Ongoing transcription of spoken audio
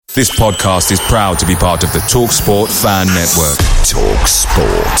This podcast is proud to be part of the TalkSport Fan Network.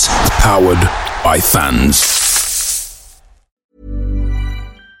 TalkSport. Powered by fans.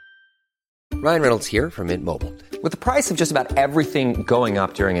 Ryan Reynolds here from Mint Mobile. With the price of just about everything going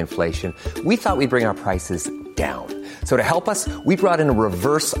up during inflation, we thought we'd bring our prices down. So to help us, we brought in a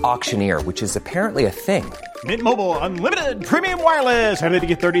reverse auctioneer, which is apparently a thing. Mint Mobile Unlimited Premium Wireless. How to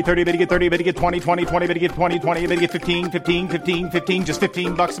get 30, 30, bit to get 30, bit to get 20, 20, 20, bit to get 20, 20, bit to get 15, 15, 15, 15, just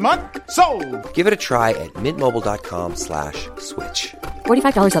 $15 a month? Sold! Give it a try at mintmobile.com/switch.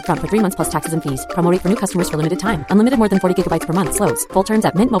 $45 up front for 3 months plus taxes and fees. Promo rate for new customers for limited time. Unlimited more than 40 gigabytes per month. Slows full terms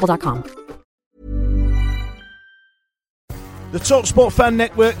at mintmobile.com. The TalkSport Fan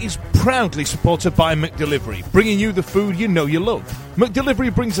Network is proudly supported by McDelivery, bringing you the food you know you love.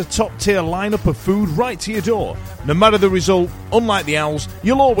 McDelivery brings a top-tier lineup of food right to your door. No matter the result, unlike the Owls,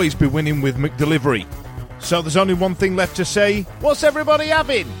 you'll always be winning with McDelivery. So there's only one thing left to say, what's everybody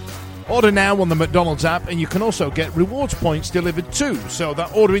having? Order now on the McDonald's app, and you can also get rewards points delivered too, so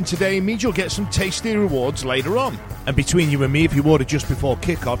that ordering today means you'll get some tasty rewards later on. And between you and me, if you order just before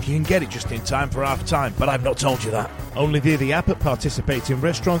kick-off, you can get it just in time for half-time, but I've not told you that. Only via the app at participating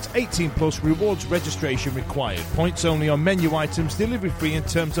restaurants, 18 plus, rewards registration required. Points only on menu items, delivery free and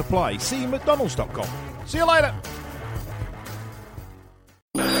terms apply. See mcdonalds.com. See you later.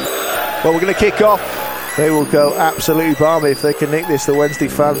 Well, we're going to kick off. They will go absolutely balmy if they can nick this, the Wednesday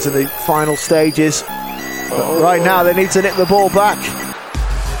fans, in the final stages. But right now they need to nick the ball back.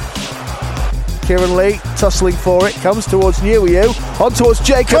 Kieran Lee tussling for it, comes towards Newey, on towards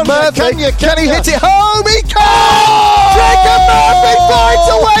Jacob Murphy. Can he hit it home? He can! Jacob Murphy finds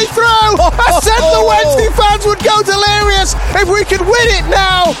a way through! I said the Wednesday fans would go delirious if we could win it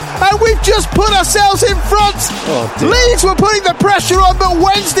now, and we've just put ourselves in front. Leeds were putting the pressure on, but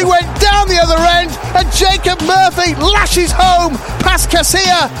Wednesday went down the other end, and Jacob Murphy lashes home past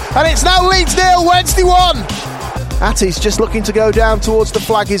Casilla, and it's now Leeds 0, Wednesday 1. Atty's just looking to go down towards the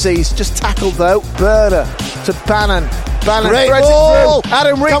flag. He's just tackled though. Burner to Bannon. Bannon threads it through.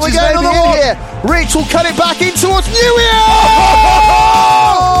 Adam Reach is maybe in here. Reach will cut it back in towards Newey.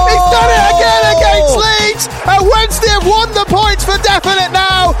 He's done it again against Leeds. And Wednesday have won the points for definite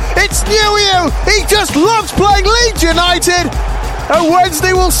now. It's Newey. He just loves playing Leeds United. And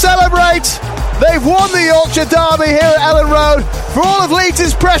Wednesday will celebrate. They've won the Yorkshire Derby here at Ellen Road. For all of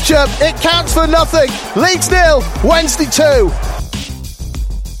Leeds' pressure, it counts for nothing. Leeds 0, Wednesday 2.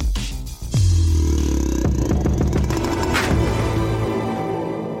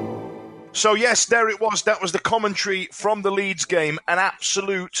 So yes, there it was. That was the commentary from the Leeds game. An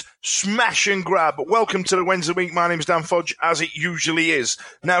absolute smash and grab. Welcome to the Wednesday week. My name is Dan Fudge, as it usually is.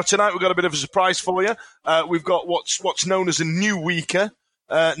 Now, tonight we've got a bit of a surprise for you. We've got what's known as a new weeker.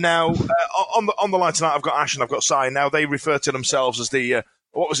 On the line tonight, I've got Ash and I've got Si. Now, they refer to themselves as the,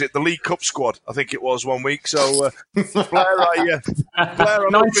 the League Cup squad, I think it was one week. So, Blair,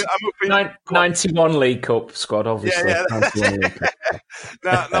 I'm hoping 91 League Cup squad, obviously. Yeah.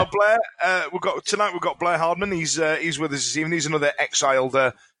 now, Blair, we've got Blair Hardman. He's with us this evening. He's another exiled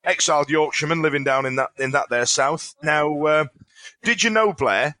Yorkshireman living down in that there south. Now, did you know,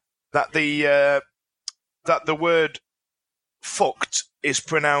 Blair, that the word fucked is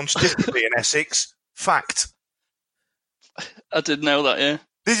pronounced differently in Essex? Fact. I didn't know that, yeah.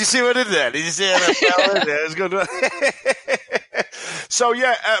 Did you see what I did there? Did you see how it was good? So,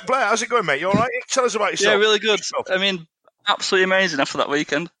 Blair, how's it going, mate? You all right? Tell us about yourself. Yeah, really good. I mean, absolutely amazing after that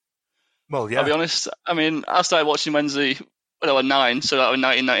weekend. Well, yeah. I'll be honest. I mean, I started watching Wednesday when I was 9, so that was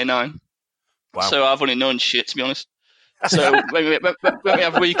 1999. Wow. So I've only known shit, to be honest. So when we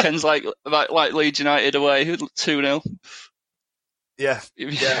have weekends like Leeds United away, 2-0. Yeah.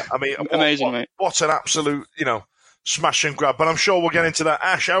 I mean, amazing, mate. What an absolute, smash and grab. But I'm sure we'll get into that.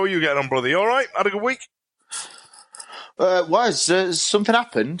 Ash, how are you getting on, brother? You all right? Had a good week? Something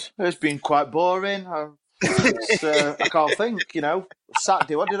happened. It's been quite boring. I can't think,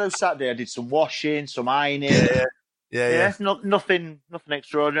 Saturday, what did I do Saturday? I did some washing, some ironing. Yeah. Nothing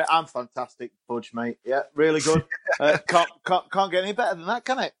extraordinary. I'm fantastic, Fudge, mate. Yeah, really good. Can't get any better than that,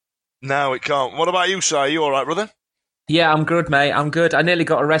 can it? No, it can't. What about you, Si? Are you all right, brother? Yeah, I'm good, mate. I'm good. I nearly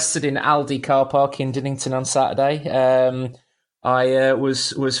got arrested in Aldi car park in Dinnington on Saturday. I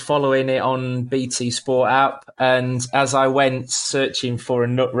was following it on BT Sport app, and as I went searching for a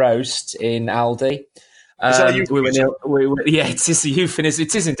nut roast in Aldi, it is a euphemism.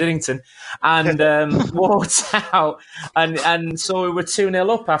 It is in Dinnington, and walked out, and so we were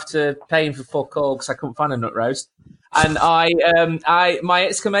 2-0 up after paying for fuck all because I couldn't find a nut roast. And my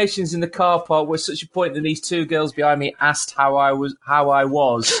exclamations in the car park were such a point that these two girls behind me asked how I was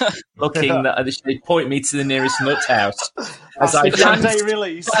looking that they point me to the nearest nut house. As I danced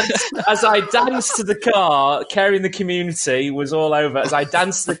to the car, Caring the Community was all over. As I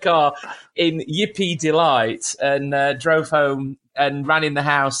danced to the car in yippee delight and drove home and ran in the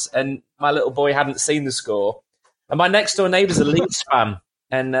house, and my little boy hadn't seen the score. And my next door neighbour's a Leeds fan,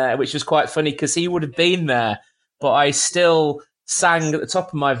 and which was quite funny because he would have been there. But I still sang at the top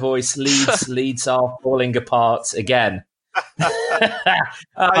of my voice, Leeds are falling apart again. Dear.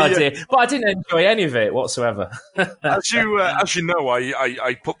 But I didn't enjoy any of it whatsoever. As you know,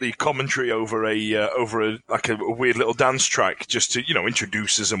 I put the commentary over a weird little dance track just to,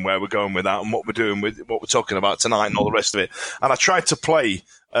 introduce us and where we're going with that and what we're doing with what we're talking about tonight and all the rest of it. And I tried to play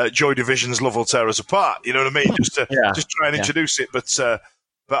Joy Division's Love Will Tear Us Apart, you know what I mean? Just try and introduce it. But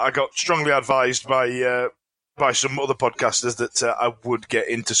I got strongly advised by some other podcasters that I would get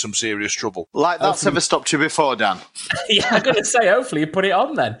into some serious trouble. Like that's ever stopped you before, Dan? Yeah, I'm going to say, hopefully you put it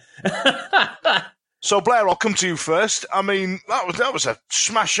on then. So, Blair, I'll come to you first. I mean, that was a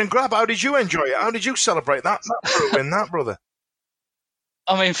smash and grab. How did you enjoy it? How did you celebrate that win, brother?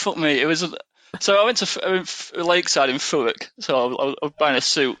 I mean, fuck me. It was. So I went to Lakeside in Thurrock, so I was buying a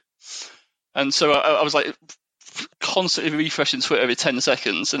suit. And so I was like constantly refreshing Twitter every 10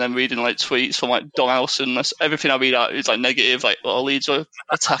 seconds and then reading like tweets from like Don Alson. Everything I read out is like negative, like Leeds are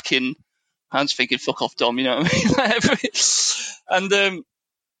attacking. I'm just thinking, fuck off, Dom, you know what I mean? And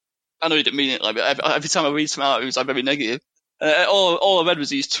I know he didn't mean it, like, but every time I read something out, it was like very negative. All I read was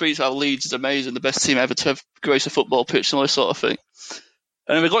these tweets about Leeds is amazing, the best team ever to have graced a football pitch and all this sort of thing.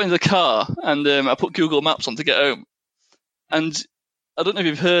 And then we got into the car and I put Google Maps on to get home. And I don't know if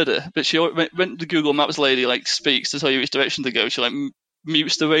you've heard her, but she went the Google Maps lady like speaks to tell you which direction to go. She like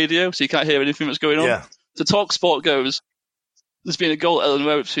mutes the radio so you can't hear anything that's going on. Yeah. So Talk Sport goes, there's been a goal at Ellen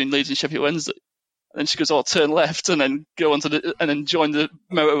Road between Leeds and Sheffield Wednesday. And then she goes, turn left and then go onto and then join the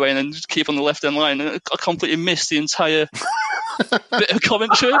motorway and then just keep on the left hand line. And I completely missed the entire bit of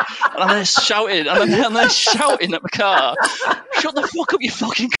commentary. And I'm there shouting, and I'm there shouting at the car, shut the fuck up, you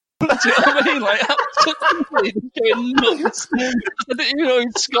fucking do you know what I mean? Like, absolutely going nuts. I didn't even know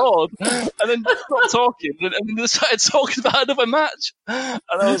he'd scored. And then stopped talking. And then they started talking about another match. And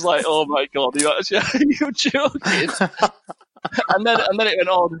I was like, oh my God, you're joking. And then it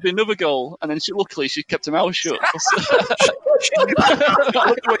went, there's been another goal. And then luckily she kept her mouth shut. I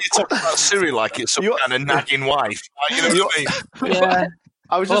wonder when you talk about Siri like it's some kind of nagging wife. You know what I mean? Yeah.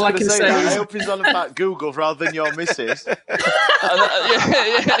 I was just going to say, I hope he's on about Google rather than your missus. And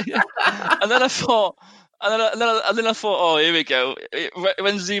then I thought, oh, here we go.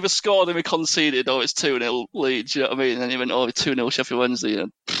 Wednesday either scored and we conceded, or it's 2-0 Leeds. You know what I mean? And then he went, 2-0 Sheffield Wednesday.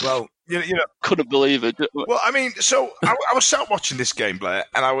 And well, you know, couldn't believe it. Well, I mean, so I was sat watching this game, Blair,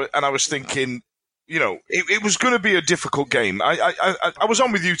 and I was thinking, it was going to be a difficult game. I was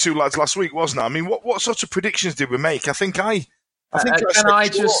on with you two lads last week, wasn't I? I mean, what sorts of predictions did we make? Can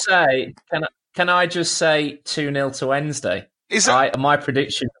I just say 2-0 to Wednesday? My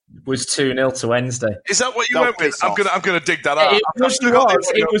prediction was 2-0 to Wednesday. Is that what you went with? I'm gonna dig that out. It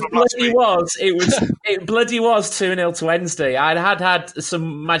bloody was 2-0 to Wednesday. I had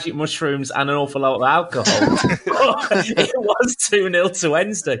some magic mushrooms and an awful lot of alcohol. It was 2-0 to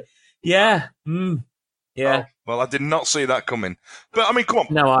Wednesday. Yeah. Yeah. Oh, well, I did not see that coming. But, I mean, come on.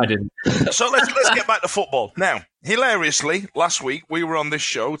 No, I didn't. So let's get back to football. Now, hilariously, last week we were on this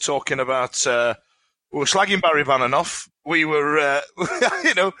show talking about, we were slagging Barry Vananoff. We were,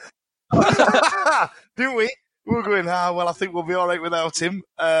 didn't we? We were going, I think we'll be all right without him.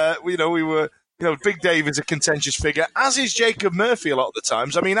 We were, Big Dave is a contentious figure, as is Jacob Murphy a lot of the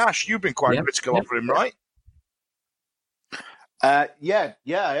times. I mean, Ash, you've been quite critical of him, right? Yeah,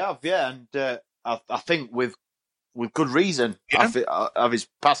 I have, yeah. And I think with good reason of his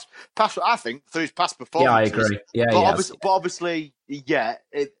past. I think through his past performances. Yeah, I agree. Yeah, but obviously,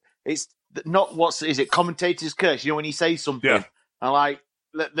 it's not is it commentator's curse? When he says something, and like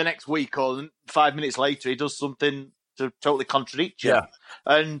the next week or 5 minutes later, he does something to totally contradict you. Yeah.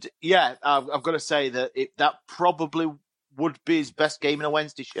 And I've got to say that that probably would be his best game in a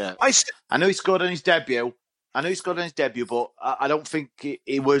Wednesday shirt. I know he scored on his debut. But I don't think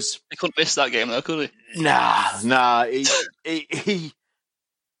he was. He couldn't miss that game, though, could he? Nah.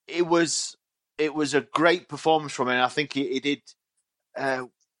 It was a great performance from him. I think he did.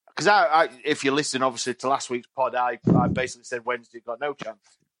 Because if you listen, obviously, to last week's pod, I basically said Wednesday got no chance,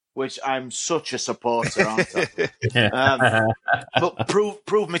 which I'm such a supporter, aren't I? But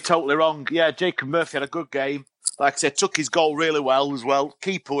prove me totally wrong. Yeah, Jacob Murphy had a good game. Like I said, took his goal really well as well.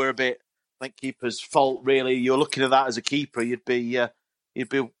 Keeper were a bit think keeper's fault. Really, you're looking at that as a keeper, you'd be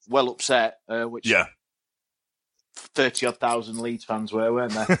well upset. Which 30-odd thousand Leeds fans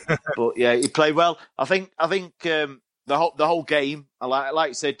weren't there? But yeah, he played well. I think the whole game. Like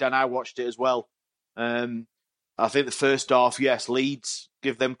you said, Dan, I watched it as well. I think the first half, yes, Leeds,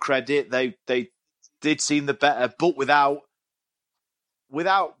 give them credit. They did seem the better, but without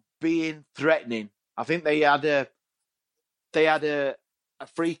being threatening. I think they had a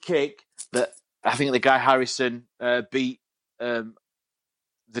free kick that I think the guy Harrison beat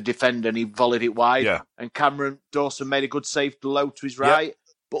the defender and he volleyed it wide. Yeah. And Cameron Dawson made a good save low to his right. Yep.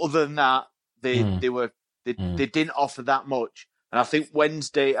 But other than that, they didn't offer that much. And I think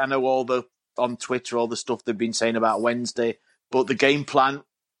Wednesday, I know on Twitter, all the stuff they've been saying about Wednesday, but the game plan,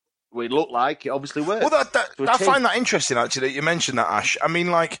 it looked like it obviously worked. Well, I find that interesting, actually, that you mentioned that, Ash. I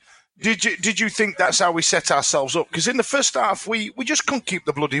mean, like, did you think that's how we set ourselves up? Because in the first half, we just couldn't keep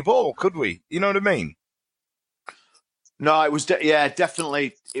the bloody ball, could we? You know what I mean? No, it was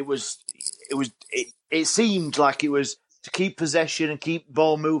definitely. It seemed like it was to keep possession and keep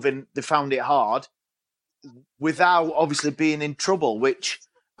ball moving. They found it hard without obviously being in trouble, which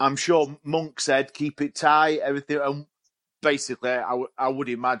I'm sure Monk said, keep it tight, everything. And basically, I would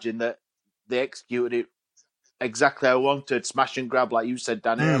imagine that they executed it exactly how I wanted, smash and grab, like you said,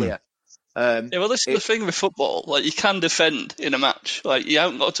 Dan, earlier. Well, this is the thing with football. Like, you can defend in a match. Like, you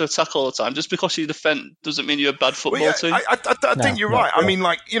haven't got to attack all the time. Just because you defend doesn't mean you're a bad football team. I think you're right. I mean,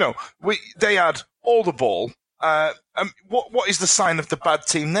 like, they had all the ball. What is the sign of the bad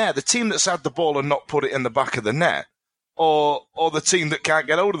team there? The team that's had the ball and not put it in the back of the net, or the team that can't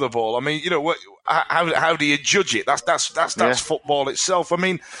get hold of the ball? I mean, how do you judge it? That's football itself. I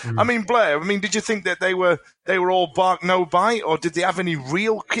mean, Blair. I mean, did you think that they were all bark no bite, or did they have any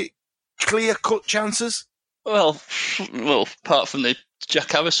real clear-cut chances? Well, apart from the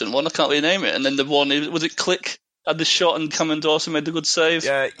Jack Harrison one, I can't really name it. And then the one, was it Click? Had the shot and Cameron Dawson made the good save.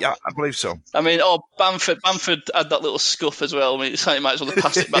 Yeah, I believe so. I mean, Bamford had that little scuff as well. I mean, he might as well have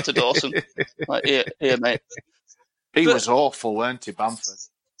passed it back to Dawson. Like, here, mate. He was awful, weren't he, Bamford?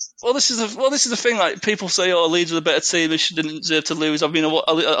 Well, this is the thing. Like, people say, Leeds are a better team. They didn't deserve to lose. I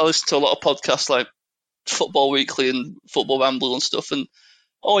listen to a lot of podcasts like Football Weekly and Football Ramble and stuff, and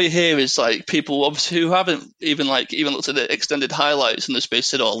all you hear is like people obviously who haven't even looked at the extended highlights and the space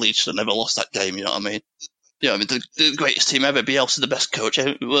said, Leeds should have never lost that game. You know what I mean? The greatest team ever. Bielsa, the best coach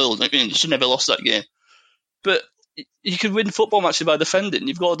in the world. I mean, you should never have lost that game. But you can win football matches by defending.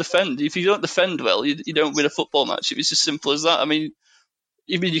 You've got to defend. If you don't defend well, you don't win a football match. It's as simple as that. I mean,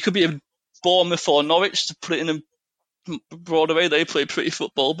 you could be a Bournemouth or Norwich, to put it in a broader way. They play pretty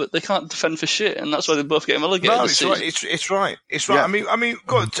football, but they can't defend for shit, and that's why they're both getting relegated. No, it's right. It's right. Yeah. I mean,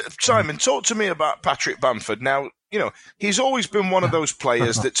 go on, Simon, talk to me about Patrick Bamford. Now, he's always been one of those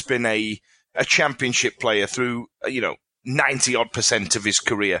players that's been a championship player through, 90-odd% of his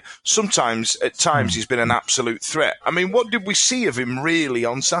career. At times, he's been an absolute threat. I mean, what did we see of him really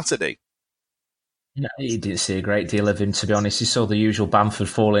on Saturday? No, you didn't see a great deal of him, to be honest. You saw the usual Bamford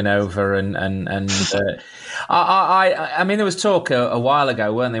falling over, and I mean, there was talk a while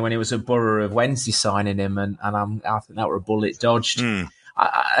ago, weren't there, when he was at Borough of Wednesday signing him, and I think that were a bullet dodged.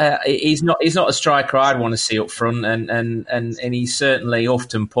 He's not a striker I'd want to see up front, and he certainly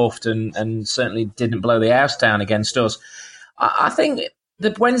huffed and puffed, and certainly didn't blow the house down against us. I think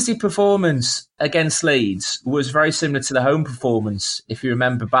the Wednesday performance against Leeds was very similar to the home performance, if you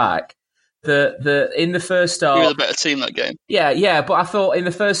remember back. In the first half, we were the better team that game. Yeah, but I thought in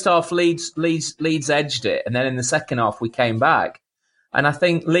the first half Leeds edged it, and then in the second half we came back, and I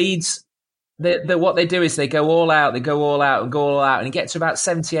think Leeds, what they do is they go all out, and it gets to about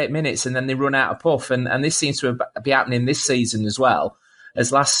 78 minutes, and then they run out of puff, and this seems to be happening this season as well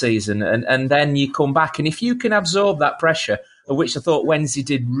as last season, and then you come back, and if you can absorb that pressure, of which I thought Wednesday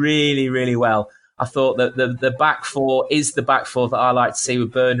did really, really well. I thought that the back four is the back four that I like to see,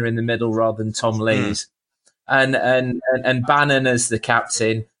 with Burner in the middle rather than Tom Lees, and Bannon as the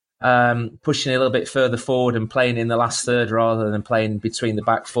captain, pushing a little bit further forward and playing in the last third rather than playing between the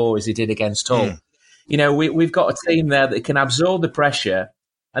back four as he did against Hull. We've got a team there that can absorb the pressure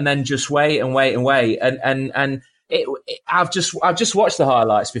and then just wait. And I've just watched the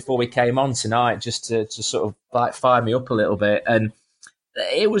highlights before we came on tonight, just to sort of like fire me up a little bit, and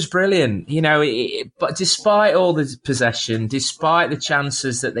it was brilliant, but despite all the possession, despite the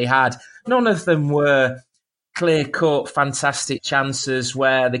chances that they had, none of them were clear-cut, fantastic chances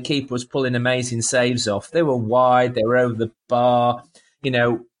where the keeper was pulling amazing saves off. They were wide, they were over the bar.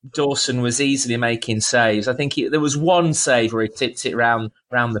 Dawson was easily making saves. I think there was one save where he tipped it round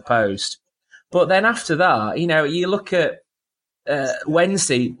the post. But then after that, you look at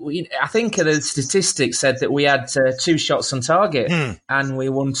Wednesday, I think the statistics said that we had 2 shots on target and we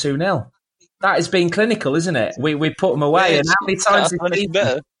won 2-0. That has been clinical, isn't it? We put them away. And how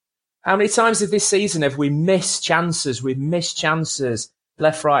many times this season have we missed chances? We've missed chances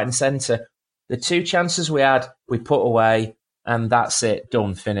left, right, and centre. The 2 chances we had, we put away, and that's it,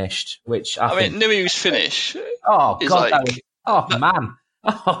 done, finished. Which I think, knew he was finished. Oh God! Man!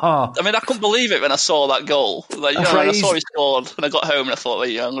 Oh. I mean, I couldn't believe it when I saw that goal. When I saw he scored, when I got home, and I thought,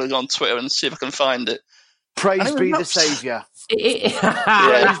 I'm going to go on Twitter and see if I can find it. Praise be the saviour. Praise be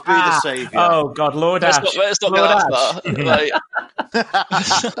the saviour. Oh God, Lord Ash. Let's not go that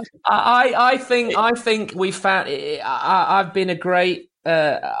far. I think we found. I've been a great.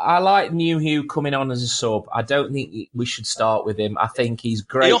 I like Newhugh coming on as a sub. I don't think we should start with him. I think he's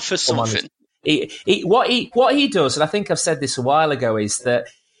great. He offers something. What he does, and I think I've said this a while ago, is that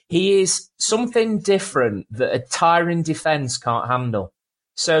he is something different that a tiring defence can't handle.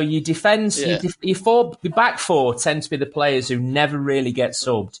 So your defence, your back four tend to be the players who never really get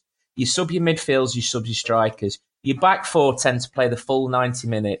subbed. You sub your midfields, you sub your strikers. Your back four tend to play the full 90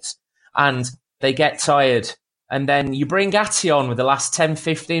 minutes, and they get tired. And then you bring Atty on with the last 10,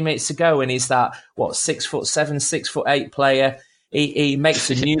 15 minutes to go, and he's that, 6'7", 6'8" player. He makes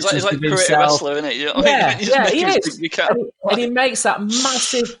a nuisance of himself. Wrestler, isn't he? He is. And he makes that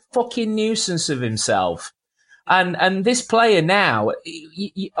massive fucking nuisance of himself. And this player now,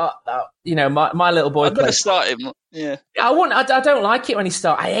 my little boy. I'm going to start him. Yeah. I don't like it when he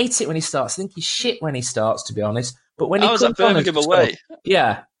starts. I hate it when he starts. I think he's shit when he starts, to be honest. But when he was at Birmingham away.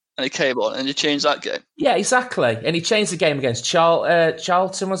 Yeah. And he came on and he changed that game. Yeah, exactly. And he changed the game against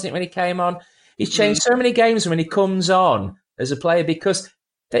Charlton, wasn't it, when he came on? He's changed so many games when he comes on as a player because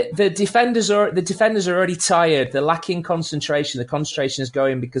the defenders are already tired. They're lacking concentration. The concentration is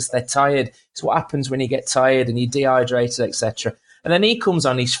going because they're tired. It's what happens when you get tired and you're dehydrated, etc. And then he comes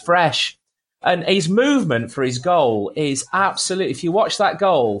on, he's fresh. And his movement for his goal is absolute. If you watch that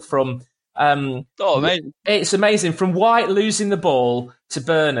goal from... amazing. It's amazing. From White losing the ball to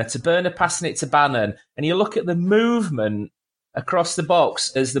Burner passing it to Bannon, and you look at the movement across the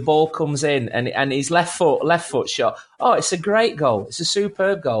box as the ball comes in and his left foot shot. Oh, it's a great goal. It's a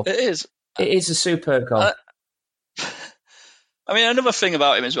superb goal. It is. It is a superb goal. I mean, another thing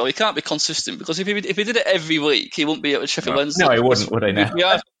about him as well, he can't be consistent because if he did it every week, he wouldn't be at Sheffield Wednesday. No, he wouldn't, would he? Now?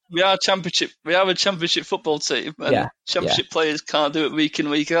 We are a championship football team, and championship players can't do it week in,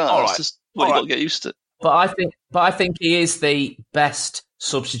 week out. All It's right. just what you got to get used to. But I think he is the best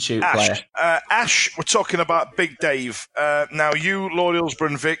substitute player. Ash, we're talking about Big Dave. Now, you, Lord Hillsborough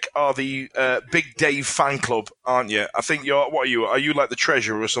and Vic, are the Big Dave fan club, aren't you? I think what are you? Are you like the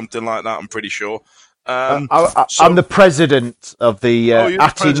treasurer or something like that? I'm pretty sure. I'm the president of the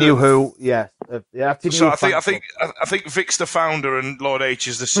Atty Newhugh. Yeah. So I think Vic's the founder and Lord H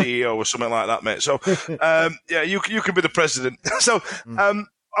is the CEO or something like that, mate. So you can be the president. So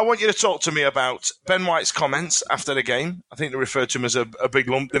I want you to talk to me about Ben White's comments after the game. I think they referred to him as a big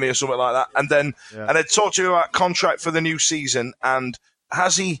lump, didn't he, or something like that. And then talk to you about contract for the new season. And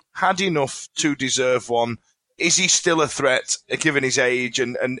has he had enough to deserve one? Is he still a threat, given his age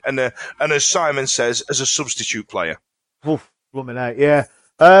and as Simon says, as a substitute player? Oof, blooming out, yeah.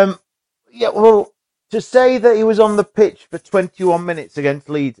 Well, to say that he was on the pitch for 21 minutes against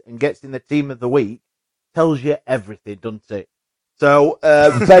Leeds and gets in the team of the week tells you everything, doesn't it? So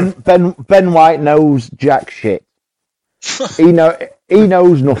Ben White knows jack shit. He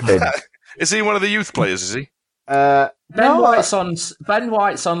knows nothing. Is he one of the youth players? Is he? Ben White's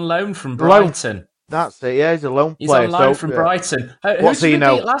on loan from Brighton. That's it. Yeah, he's a loan player. He's on loan from Brighton. What's he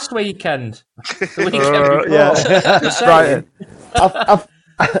know? Beat last weekend. The weekend before.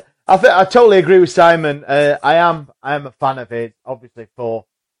 I totally agree with Simon. I am a fan of his, obviously, for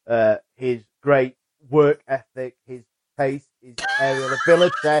his great work ethic, his pace, his aerial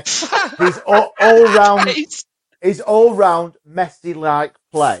ability, his all round Messi-like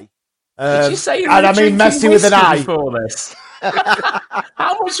play. Did you say you were Messi with an eye before this?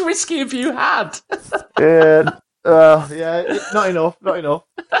 How much whiskey have you had? Not enough. No,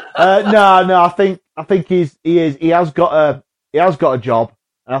 I think he has got a job,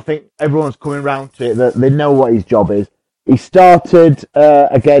 and I think everyone's coming round to it that they know what his job is. He started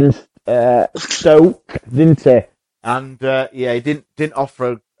against Stoke, didn't he? And he didn't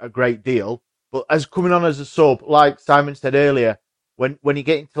offer a great deal, but as coming on as a sub, like Simon said earlier, when you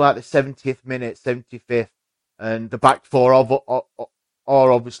get into like the 70th minute, 75th, and the back four are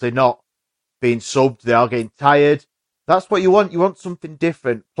obviously not being subbed, they are getting tired. That's what you want. You want something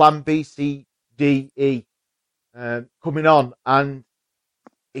different. Plan B, C, D, E coming on, and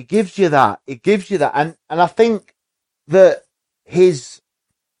it gives you that. And I think that his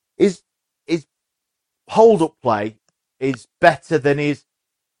hold-up play is better than his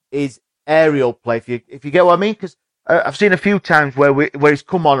aerial play, if you get what I mean. Because I've seen a few times where he's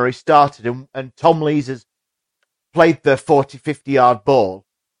come on or he started and Tom Lees has played the 40, 50-yard ball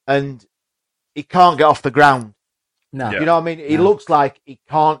and he can't get off the ground. No. You know what I mean? He looks like he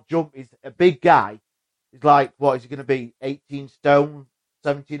can't jump. He's a big guy. He's like, what is he going to be? 18 stone,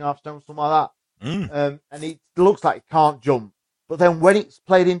 17.5 stone, something like that. And he looks like he can't jump. But then when it's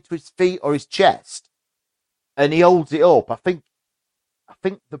played into his feet or his chest and he holds it up, I think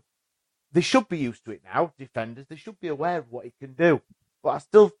they should be used to it now, defenders. They should be aware of what he can do. But I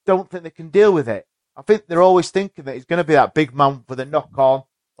still don't think they can deal with it. I think they're always thinking that he's going to be that big man with a knock on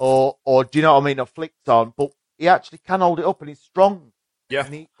or do you know what I mean, or flicks on. But he actually can hold it up and he's strong. Yeah.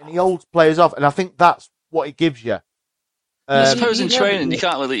 And he holds players off. And I think that's what he gives you. I suppose in training you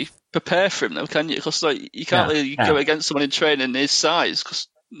can't really prepare for him, though, can you? Because you can't really go against someone in training his size because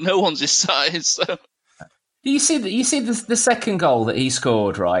no one's his size. So. You see the second goal that he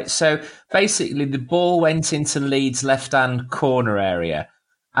scored, right? So basically, the ball went into Leeds' left-hand corner area,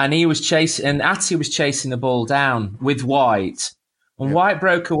 and Atty was chasing the ball down with White, and White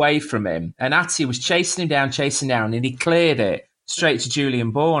broke away from him, and Atty was chasing him down, and he cleared it straight to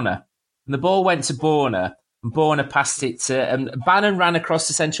Julian Borner, and the ball went to Borner, and Borner passed it to Bannon ran across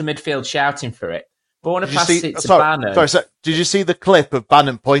the central midfield shouting for it. Borner passed it to Bannon. Sorry, so did you see the clip of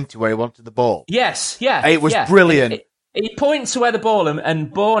Bannon pointing where he wanted the ball? Yes, yeah. It was brilliant. He pointed to where the ball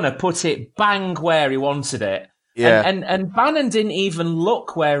and Borner put it bang where he wanted it. Yeah. And Bannon didn't even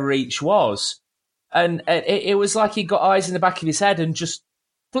look where Reach was. And it was like he got eyes in the back of his head and just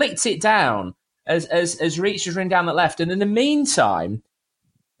flicked it down as Reach was running down the left. And in the meantime,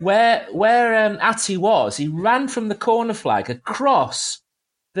 where Atty was, he ran from the corner flag across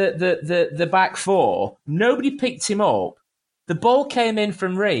the back four. Nobody picked him up. The ball came in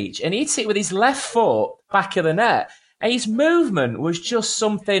from Reach and he hit it with his left foot back of the net. And his movement was just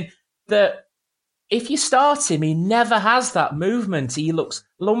something that if you start him, he never has that movement. He looks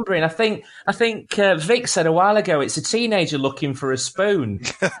lumbering. I think Vic said a while ago, it's a teenager looking for a spoon.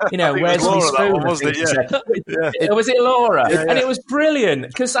 You know, where's my spoon? Was it Laura? Yeah. And it was brilliant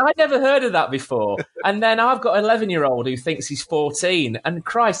because I never heard of that before. And then I've got an 11-year-old who thinks he's 14. And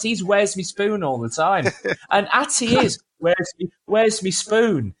Christ, he's where's me spoon all the time. And Atty is, where's me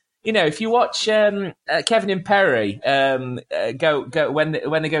spoon? You know, if you watch Kevin and Perry go when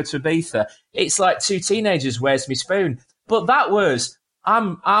they go to Ibiza, it's like two teenagers. Where's me spoon? But that was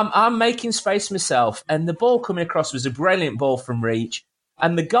I'm making space myself, and the ball coming across was a brilliant ball from Reach,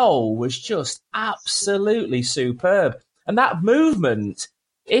 and the goal was just absolutely superb. And that movement,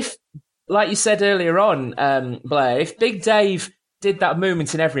 if like you said earlier on, Blair, if Big Dave did that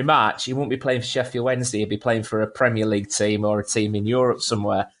movement in every match, he wouldn't be playing for Sheffield Wednesday. He'd be playing for a Premier League team or a team in Europe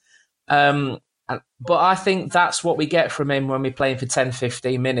somewhere. But I think that's what we get from him when we're playing for 10,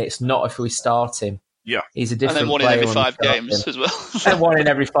 15 minutes, not if we start him. Yeah. He's a different player. And then one in every 5 games as well. And one in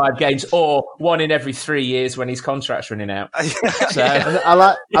every 5 games, or one in every 3 years when his contract's running out. So. I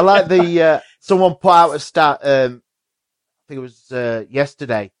like the someone put out a stat, I think it was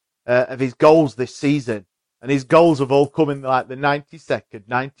yesterday, of his goals this season. And his goals have all come in like the 92nd,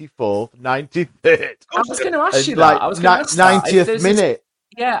 94th, 93rd. I was going to ask you that. I was going to ask 90th minute.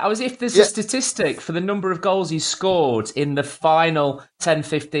 If there's a statistic for the number of goals he's scored in the final 10,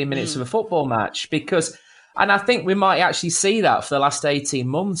 15 minutes of a football match, and I think we might actually see that for the last 18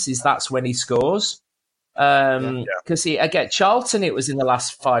 months, that's when he scores. Because Charlton, it was in the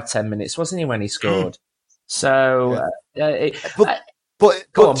last 5-10 minutes, wasn't he, when he scored? So, But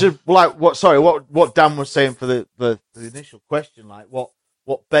to like what Dan was saying for the initial question, like what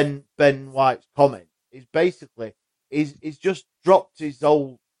Ben White's comment is basically is just dropped his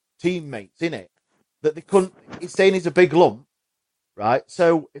old teammates in it that they couldn't. He's saying he's a big lump, right?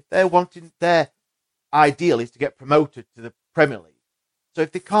 So if they're wanting, their ideal is to get promoted to the Premier League. So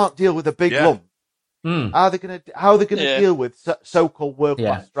if they can't deal with a big lump, how are they going to deal with so-called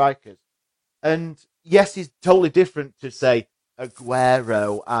world-class strikers? And yes, he's totally different to say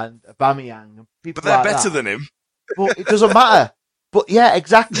Aguero and Aubameyang and people. But they're like better that. than him. But it doesn't matter. But yeah,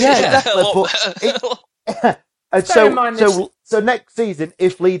 exactly. And so next season,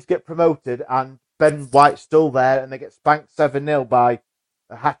 if Leeds get promoted and Ben White's still there and they get spanked 7-0 by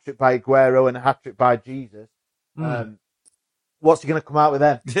a hat-trick by Aguero and a hat-trick by Jesus, what's he going to come out with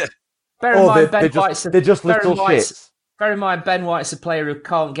then? Yeah. Bear in mind, they're just little shits. Bear in mind, Ben White's a player who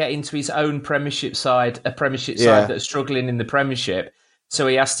can't get into his own Premiership side, side that's struggling in the Premiership, so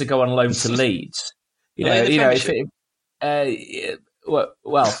he has to go on loan to Leeds. Well,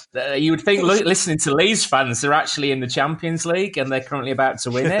 you would think listening to Leeds fans, they're actually in the Champions League and they're currently about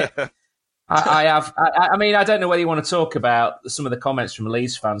to win it. I mean, I don't know whether you want to talk about some of the comments from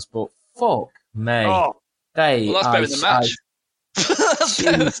Leeds fans, but fuck me. Well, that's better than the match.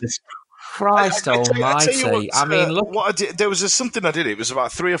 Jesus Christ almighty. I mean, look. What I did, there was something I did. It was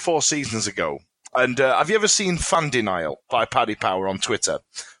about 3 or 4 seasons ago. And have you ever seen Fan Denial by Paddy Power on Twitter?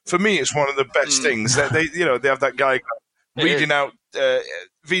 For me, it's one of the best things. They have that guy reading out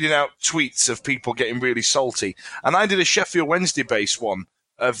tweets of people getting really salty. And I did a Sheffield Wednesday based one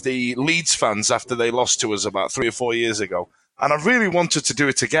of the Leeds fans after they lost to us about 3 or 4 years ago. And I really wanted to do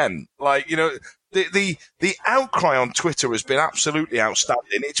it again. Like, the outcry on Twitter has been absolutely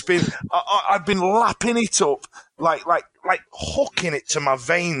outstanding. It's been, I've been lapping it up, like hooking it to my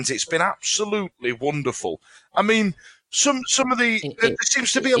veins. It's been absolutely wonderful. I mean, some of there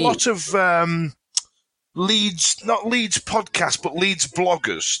seems to be a lot of, not Leeds podcasts, but Leeds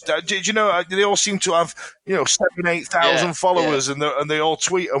bloggers. Did you know they all seem to have 7,000-8,000 followers, and they all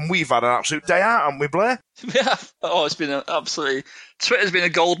tweet, and we've had an absolute day out, haven't we, Blair? Yeah. Oh, it's been absolutely. Twitter's been a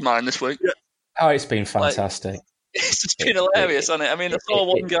gold mine this week. Yeah. Oh, it's been fantastic. It's just been hilarious, hasn't it? I mean, I saw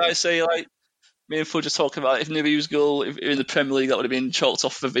one guy say, like, me and Fudge are talking about if Nibby's goal in the Premier League that would have been chalked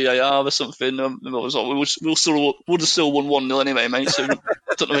off for VAR or something. We would have still won 1-0 anyway, mate. So I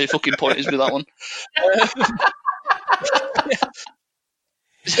don't know what your fucking point is with that one.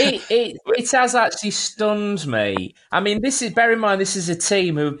 It has actually stunned me. I mean, bear in mind, this is a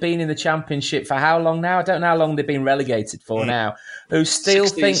team who have been in the Championship for how long now? I don't know how long they've been relegated for now. Who still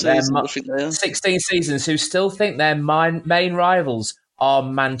think 16 seasons. Who still think their main rivals are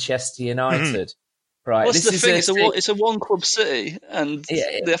Manchester United. Right. What's the thing? It's a one-club city, and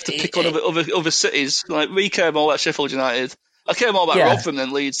they have to pick on other cities. Like, we care more about Sheffield United. I care more about Rotherham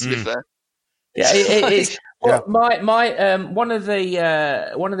than Leeds, to be fair. Yeah, it is. Well, my one of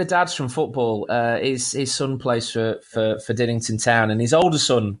the dads from football, his son plays for Dinnington Town, and his older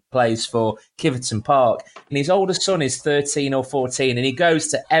son plays for Kiverton Park, and his older son is 13 or 14, and he goes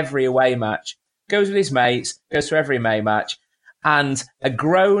to every away match, goes with his mates, goes to every away match, and a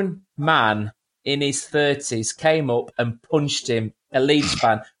grown man in his 30s came up and punched him, a Leeds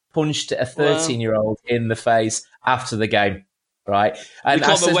fan, punched a 13-year-old in the face after the game. Right, and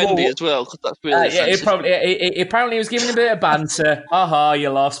I said, Wendy as well. Cause that's really apparently he was giving a bit of banter. Aha,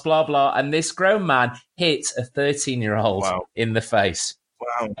 you lost, blah blah. And this grown man hit a 13-year-old in the face.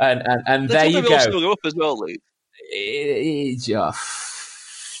 Wow! And there you go. Still up as well, Lee. It's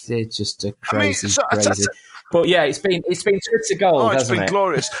just a crazy, crazy. But yeah, it's been Twitter gold. Oh, it's hasn't been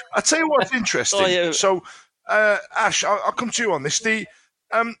glorious. I tell you what's interesting. So, Ash, I'll come to you on this.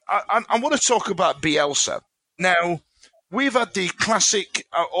 I want to talk about Bielsa now. We've had the classic,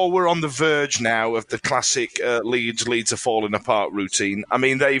 or we're on the verge now of the classic Leeds are falling apart routine. I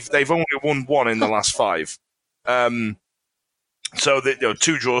mean, they've only won 1 in the last 5. So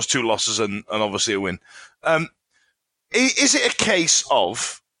 2 draws, 2 losses, and obviously a win. Is it a case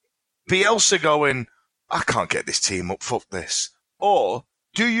of Bielsa going, I can't get this team up, fuck this? Or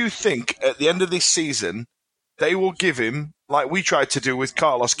do you think at the end of this season they will give him, like we tried to do with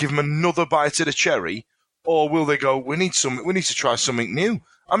Carlos, give him another bite of the cherry? Or will they go, we need to try something new?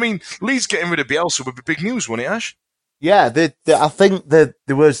 I mean, Leeds getting rid of Bielsa would be big news, wouldn't it, Ash? Yeah, I think that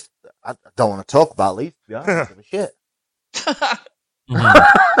there was... I don't want to talk about Leeds, to be honest. Give a shit.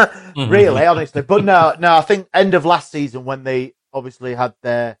 Really, honestly. But no, I think end of last season when they obviously had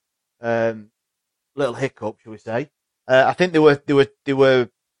their little hiccup, shall we say. I think there were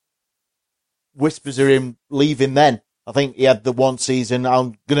whispers of him leaving then. I think he had the one season,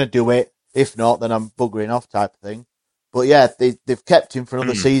 I'm going to do it. If not, then I'm buggering off type of thing. But yeah, they've kept him for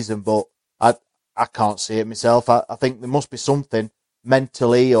another season, but I can't see it myself. I think there must be something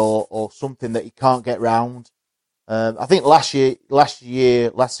mentally or something that he can't get round. I think last season,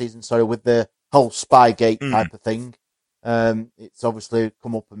 with the whole Spygate type of thing, it's obviously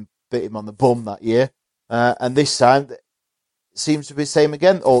come up and bit him on the bum that year. And this time, it seems to be the same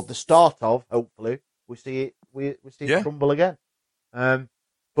again, or the start of, hopefully, we see it crumble again.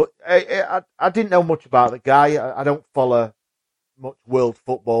 But I didn't know much about the guy. I don't follow much world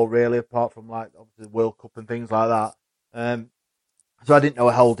football really, apart from like obviously the World Cup and things like that. So I didn't know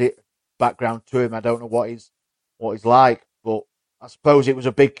a whole background to him. I don't know what he's like, but I suppose it was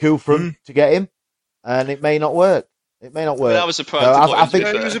a big coup for him to get him, and it may not work. I was surprised. So I think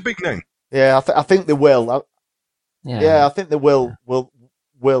it was a big name. Yeah, I think they will. I think they will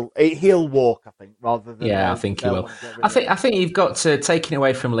he'll walk, I think, rather than I think he will. I think you've got to, taking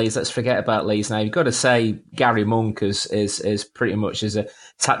away from Leeds, let's forget about Leeds now. You've got to say Gary Monk is pretty much as a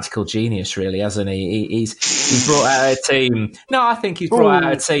tactical genius, really, hasn't he? He's brought out a team. No, I think he's brought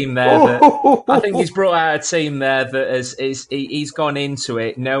out a team there that he's gone into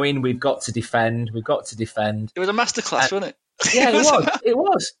it knowing we've got to defend. It was a masterclass, wasn't it? Yeah, it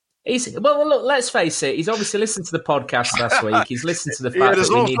was. Well, look, let's face it. He's obviously listened to the podcast last week. He's listened to the fact that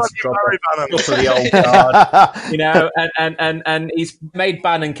we need to drop a couple of the old card, and he's made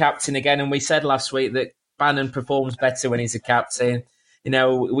Bannon captain again. And we said last week that Bannon performs better when he's a captain.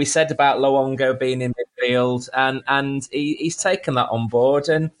 We said about Luongo being in midfield, and he's taken that on board,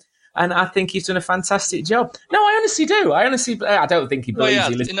 and I think he's done a fantastic job. No, I honestly do. I don't think he believes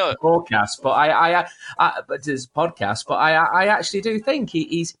he listens to the podcast, but I actually do think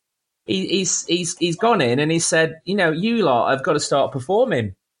he's gone in and he said, you lot have got to start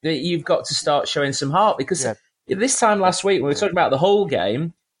performing. You've got to start showing some heart, because this time last week when we were talking about the whole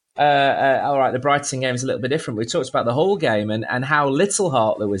game, all right, the Brighton game is a little bit different. We talked about the whole game and how little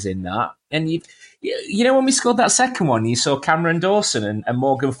heart there was in that. And when we scored that second one, you saw Cameron Dawson and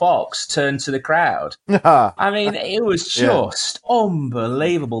Morgan Fox turn to the crowd. I mean, it was just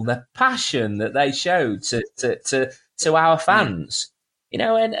unbelievable, the passion that they showed to our fans.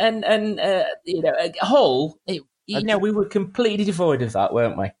 Hull, we were completely devoid of that,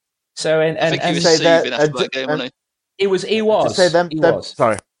 weren't we? So, I think he was seething after that game, wasn't he? He was.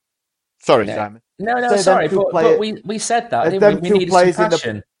 Sorry, Simon. No, sorry, but we said that, didn't we? We needed some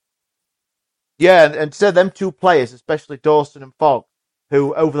passion. And so them two players, especially Dawson and Fogg,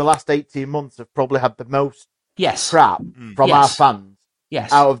 who over the last 18 months have probably had the most crap from our fans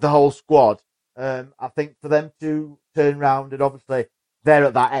out of the whole squad. I think for them to turn around, and obviously they're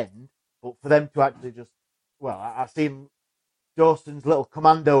at that end, but for them to actually I've seen Dawson's little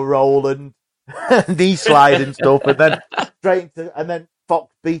commando roll and knee slide and stuff, and then and then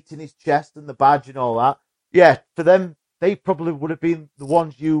Fox beating his chest and the badge and all that. Yeah, for them, they probably would have been the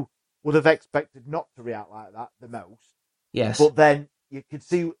ones you would have expected not to react like that the most. Yes. But then you could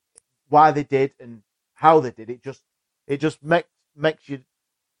see why they did and how they did. It just makes you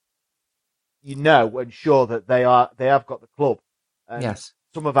and sure that they have got the club. And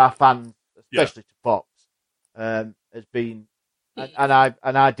some of our fans, especially to Fox, has been, and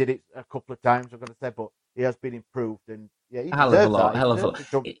I did it a couple of times, I'm going to say, but he has been improved, and he hell of a lot.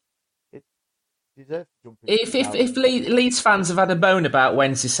 If Leeds fans have had a bone about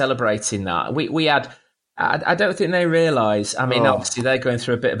Wednesday celebrating that, we had, I don't think they realise. I mean, obviously they're going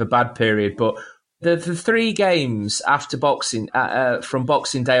through a bit of a bad period, but the 3 games after Boxing, from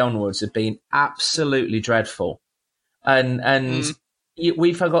Boxing Day onwards, have been absolutely dreadful, and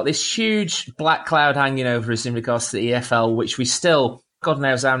we've got this huge black cloud hanging over us in regards to the EFL, which we still, God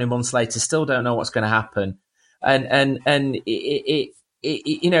knows how many months later, still don't know what's going to happen, and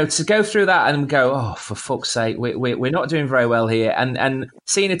to go through that and go, oh, for fuck's sake, we're not doing very well here, and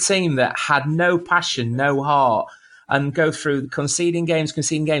seeing a team that had no passion, no heart, and go through conceding games,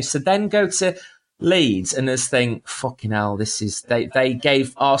 to then go to Leeds and just think, fucking hell, they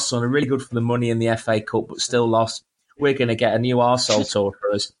gave Arsenal a really good for the money in the FA Cup, but still lost. We're going to get a new Arsehole tour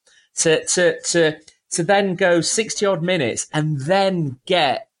for us. To then go 60 odd minutes and then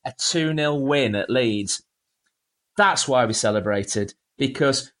get a 2-0 win at Leeds. That's why we celebrated,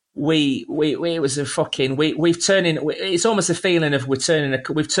 because it was a fucking, we've turned in, it's almost a feeling of we've turned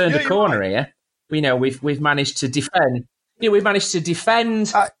a corner here. We've managed to defend. We've managed to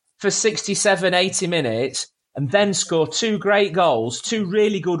defend for 67, 80 minutes and then score 2 great goals, 2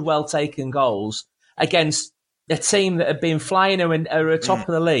 really good, well-taken goals against a team that had been flying and are at top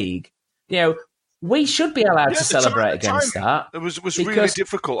of the league. We should be allowed to celebrate against that. It was really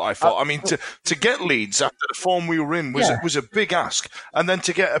difficult, I thought. I mean, to get Leeds after the form we were in was a big ask. And then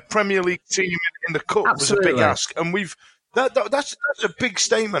to get a Premier League team in the Cup was a big ask. And that's a big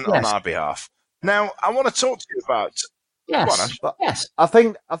statement on our behalf. Now, I want to talk to you about... Yes. I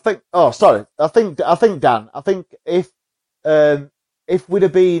think, Dan, if we'd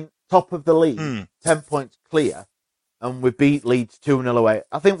have been top of the league, 10 points clear, and we beat Leeds 2-0 away,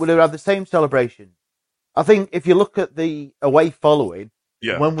 I think we'd have had the same celebration. I think if you look at the away following,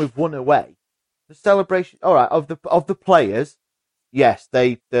 when we've won away, the celebration, all right, of the players, yes,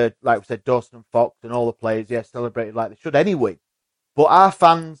 they like we said, Dawson and Fox and all the players, celebrated like they should anyway. But our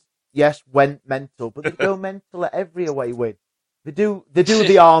fans, went mental, but they go mental at every away win. They do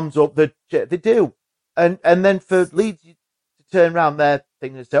the arms up, they do. And then for Leeds to turn around their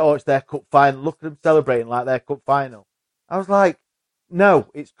thing and say, oh, it's their cup final, look at them celebrating like their cup final. I was like, no,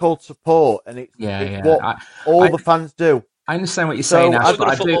 it's called support, and it's what all the fans do. I understand what you're saying, Ash, but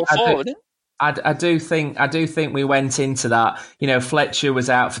I do think we went into that. You know, Fletcher was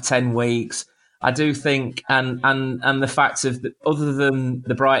out for 10 weeks. I do think, and the fact of other than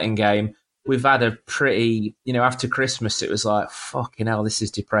the Brighton game, we've had a pretty, you know, after Christmas, it was like, fucking hell, this is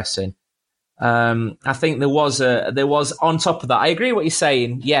depressing. I think there was on top of that. I agree with what you're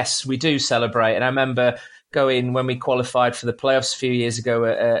saying. Yes, we do celebrate, and I remember going when we qualified for the playoffs a few years ago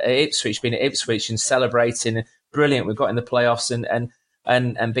at Ipswich, being at Ipswich and celebrating. Brilliant, we got in the playoffs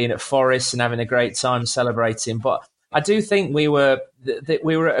and being at Forest and having a great time celebrating. But I do think we were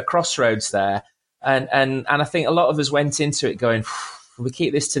at a crossroads there, and I think a lot of us went into it going, we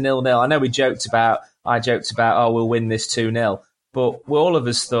keep this to 0-0. I know I joked about, oh, we'll win this 2-0. But all of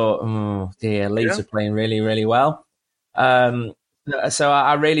us thought, oh dear, Leeds are playing really, really well. So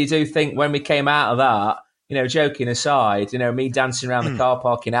I really do think when we came out of that, you know, joking aside, you know, me dancing around the car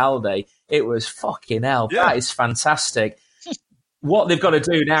park in Aldi, it was fucking hell. Yeah. That is fantastic. What they've got to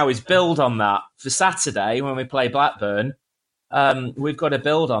do now is build on that for Saturday when we play Blackburn. We've got to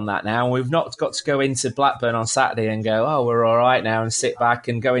build on that now. We've not got to go into Blackburn on Saturday and go, oh, we're all right now, and sit back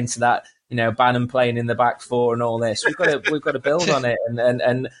and go into that, you know, Bannon playing in the back four and all this. We've got to build on it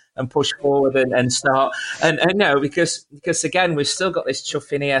and push forward and start and no, because again, we've still got this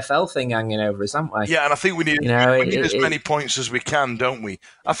chuffing EFL thing hanging over us, haven't we? Yeah, and I think we need as many points as we can, don't we?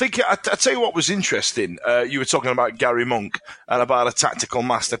 I think I tell you what was interesting. You were talking about Gary Monk and about a tactical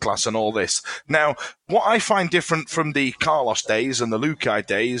masterclass and all this. Now, what I find different from the Carlos days and the Lukai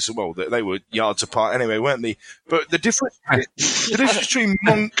days, well, they were yards apart anyway, weren't they? But the difference between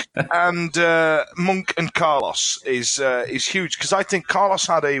Monk and Carlos is huge, because I think Carlos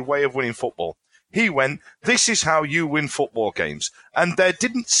had a way of winning football. He went, this is how you win football games. And there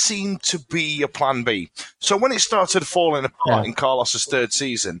didn't seem to be a plan B. So when it started falling apart in Carlos's third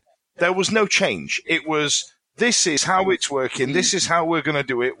season, there was no change. It was, this is how it's working. This is how we're going to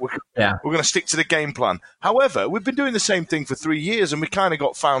do it. We're going to stick to the game plan. However, we've been doing the same thing for 3 years and we kind of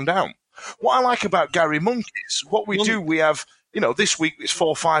got found out. What I like about Gary Monk is what we do. We have, you know, this week it's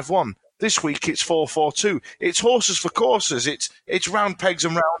 4-5-1. This week it's 4-4-2. It's horses for courses. It's round pegs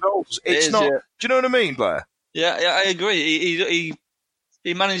and round holes. It's not. Do you know what I mean, Blair? Yeah, I agree.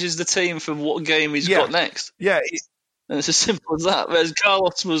 He manages the team for what game he's got next. Yeah, and it's as simple as that. Whereas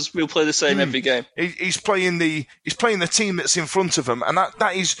Carlos will play the same every game. He's playing the team that's in front of him, and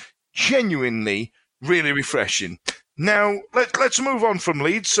that is genuinely really refreshing. Now, let's move on from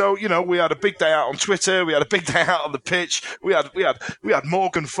Leeds. So, you know, we had a big day out on Twitter. We had a big day out on the pitch. We had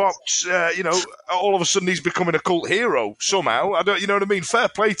Morgan Fox. You know, all of a sudden he's becoming a cult hero somehow. You know what I mean? Fair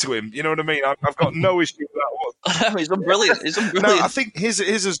play to him. You know what I mean? I've got no issue with that one. He's brilliant. No, I think his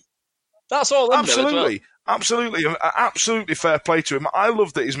is. That's all. Absolutely. Absolutely fair play to him. I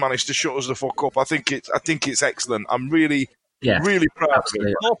love that he's managed to shut us the fuck up. I think it's excellent. I'm really proud of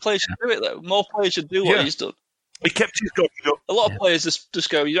him. More players should do it though. More players should do what he's done. He kept his gogging up. A lot of players just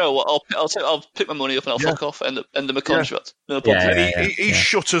go, you know what? I'll pick my money up and I'll fuck off. End of my contract. He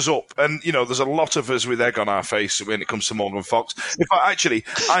shut us up, and you know, there's a lot of us with egg on our face when it comes to Morgan Fox. In fact,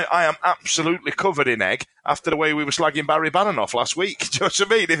 I am absolutely covered in egg after the way we were slagging Barry Bannon off last week. Do you know what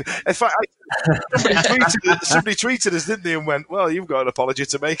I mean? In fact, somebody tweeted us, didn't they, and went, "Well, you've got an apology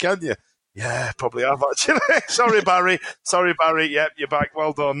to make, haven't you?" Yeah, probably have actually. Sorry, Barry. Yep, you're back.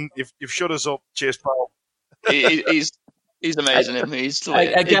 Well done. You've shut us up. Cheers, pal. He's amazing. He's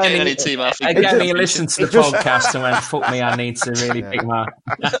like, again, any team after. Again, he listened to the podcast and went, "Fuck me, I need to really pick my."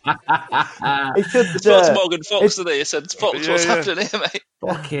 He spoke to Morgan Fox today. He said, "Fox, what's happening here, mate?"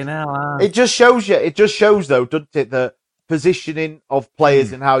 Fucking hell! It just shows you. It just shows, though, doesn't it? The positioning of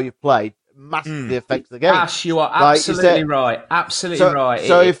players and how you play massively affects the game. Ash, you are absolutely right. Absolutely right.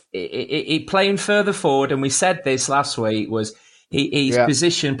 So if playing further forward, and we said this last week, was. His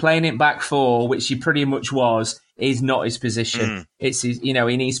position, playing it back four, which he pretty much was, is not his position. It's his, you know,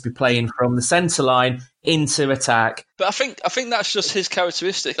 he needs to be playing from the centre line into attack. But I think that's just his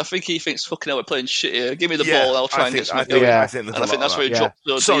characteristic. I think he thinks, fucking hell, we're playing shit here. Give me the ball, I'll try and get something going. I think that's where he dropped.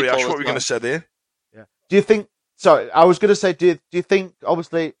 Sorry, Ash, what were you going to say there? Yeah. Do you think? Sorry, I was going to say, do you think,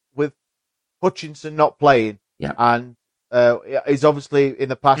 obviously, with Hutchinson not playing, and he's obviously in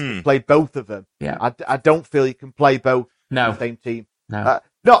the past played both of them. Yeah, I don't feel you can play both. No. On the same team. No.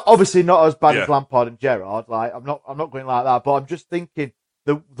 Obviously not as bad as Lampard and Gerrard. Like I'm not going like that. But I'm just thinking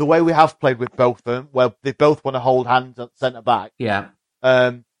the way we have played with both of them, where they both want to hold hands at centre back. Yeah.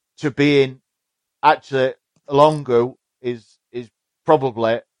 To being actually Longo is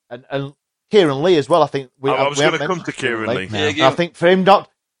probably and Kieran Lee as well. I think I was going to come to Kieran Lee. Yeah. I think for him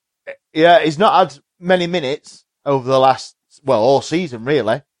he's not had many minutes over the last all season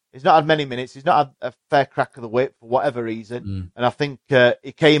really. He's not had many minutes. He's not had a fair crack of the whip for whatever reason. And I think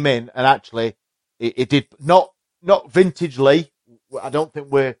he came in and actually he did not vintage Lee. I don't think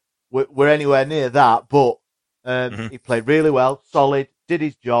we're anywhere near that, but he played really well, solid, did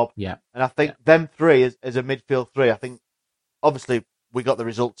his job. Yeah. And I think them three as a midfield three, I think obviously we got the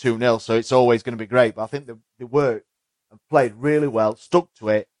result 2-0, so it's always going to be great. But I think they worked and played really well, stuck to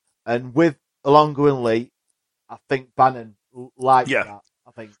it, and with Alongo and Lee, I think Bannon liked that.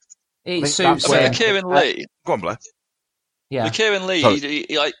 I think suits him. Kieran Lee. Go on, Blair. Yeah. With Kieran Lee,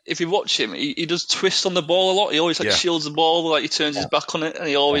 he like if you watch him, he does twist on the ball a lot. He always shields the ball, like he turns his back on it, and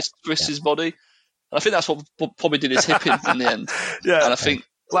he always twists his body. And I think that's what probably did his hip in the end. And I think.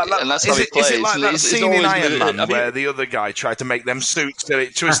 And that's how he plays. Is it like that scene in Iron Man where the other guy tried to make them suits till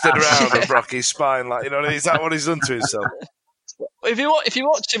it twisted around and broke his spine? Like, is that what he's done to himself? If you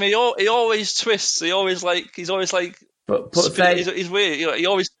watch him, he always twists. He's always like. But he's weird. He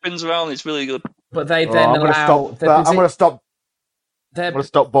always spins around. It's really good. But they then allow. I'm going to stop. I'm going to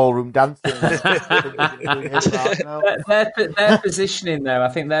stop ballroom dancing. Their positioning, though, I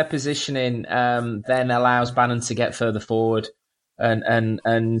think their positioning then allows Bannon to get further forward. And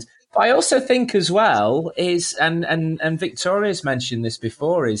but I also think as well is and Victoria's mentioned this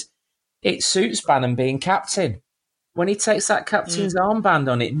before, is it suits Bannon being captain. When he takes that captain's armband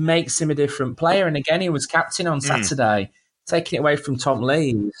on, it makes him a different player. And again, he was captain on Saturday, taking it away from Tom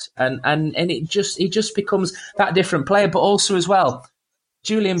Lees, and he just becomes that different player. But also as well,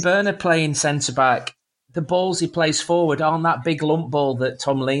 Julian Bernard playing centre back, the balls he plays forward aren't that big lump ball that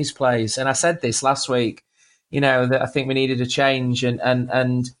Tom Lees plays. And I said this last week. That I think we needed a change, and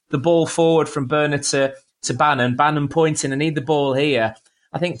the ball forward from Bernard to Bannon pointing, I need the ball here.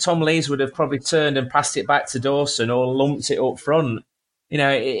 I think Tom Lees would have probably turned and passed it back to Dawson or lumped it up front. But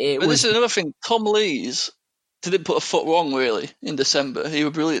this is another thing. Tom Lees didn't put a foot wrong really in December. He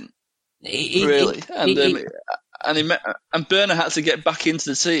was brilliant, and Bernard had to get back into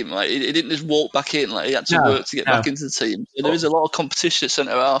the team. Like he didn't just walk back in. Like he had to work to get back into the team. So there is a lot of competition at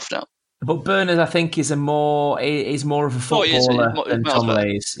centre half now. But Bernard, I think, is more of a footballer than Tom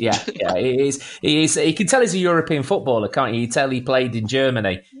Lees. Yeah, he is. You can tell he's a European footballer, can't you? You tell he played in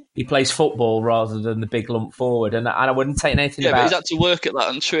Germany. He plays football rather than the big lump forward, and I wouldn't take anything about. Yeah, but he's had to work at that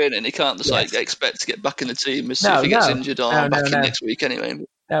and training. He can't just expect to get back in the team if he gets injured or back in next week anyway.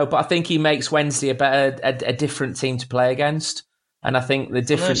 No, but I think he makes Wednesday a different team to play against, and I think the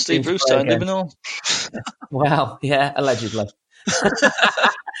different. Steve Bruce signed him and all. Well, yeah, allegedly.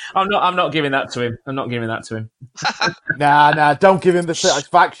 I'm not giving that to him. Nah, don't give him the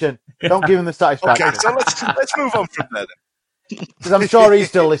satisfaction. Okay, so let's move on from there then. Because I'm sure he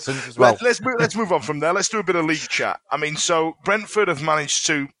still listens as well. Let's move on from there. Let's do a bit of league chat. I mean, so Brentford have managed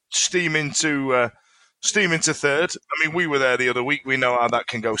to steam into third. I mean, we were there the other week. We know how that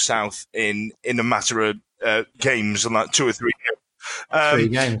can go south in a matter of games, and like 2 or 3 games. 3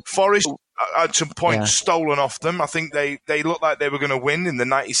 games. Forest had some points stolen off them. I think they looked like they were going to win in the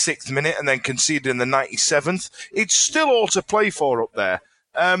 96th minute and then conceded in the 97th. It's still all to play for up there.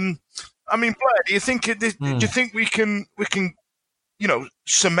 I mean, Blair, do you think we can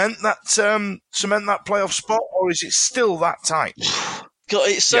cement that playoff spot, or is it still that tight? God,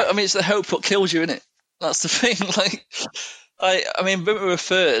 I mean, it's the hope what kills you, isn't it? That's the thing. Like, I mean, when we were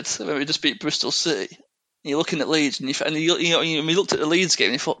third, when we just beat Bristol City. You're looking at Leeds, and we looked at the Leeds game,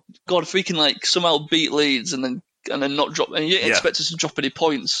 and you thought, God, if we can somehow beat Leeds and then not drop, and you didn't expect us to drop any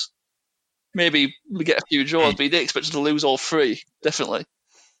points. Maybe we get a few draws, but you didn't expect us to lose all 3, definitely.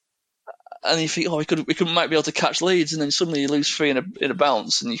 And you think, we might be able to catch Leeds, and then suddenly you lose 3 in a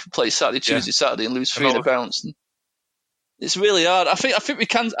bounce, and you can play Tuesday, Saturday, and lose 3 in a bounce. And it's really hard. I think we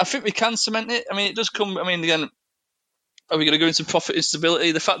can cement it. I mean, it does come. I mean, again. Are we going to go into profit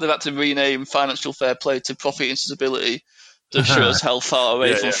instability? The fact they've had to rename financial fair play to profit instability just shows how far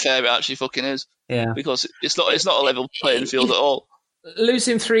away from fair it actually fucking is. Yeah. Because it's not a level playing field at all.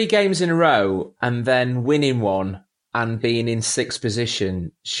 Losing 3 games in a row and then winning one and being in 6th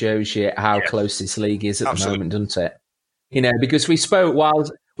position shows you how close this league is at the moment, doesn't it? Because we spoke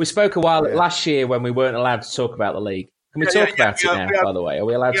a while last year when we weren't allowed to talk about the league. Can we talk about it now, by the way? Are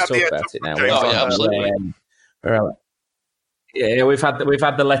we allowed to talk about it now? Yeah, absolutely. Yeah, we've had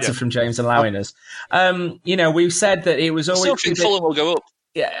the letter from James allowing us. We've said that it was always. I still think Fulham will go up.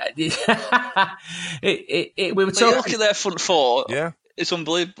 Yeah, we were talking. Look at their front 4. Yeah, it's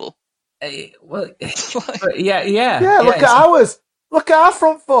unbelievable. Look at ours. Look at our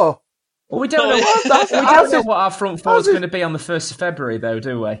front 4. Well, we don't know what our front 4 is going to be on the 1st of February, though,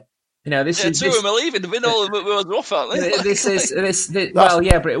 do we? This is 2 of them are leaving. They've been all off, aren't they?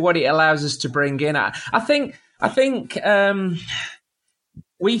 But what it allows us to bring in, I think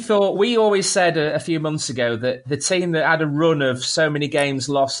we always said a few months ago that the team that had a run of so many games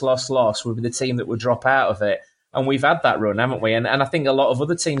lost would be the team that would drop out of it. And we've had that run, haven't we? And I think a lot of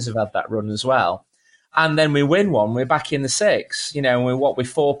other teams have had that run as well. And then we win one, we're back in the six. And we're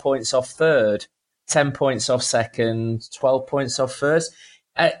 4 points off third, 10 points off second, 12 points off first.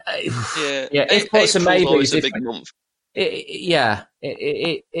 If puts and maybes, a big month. It's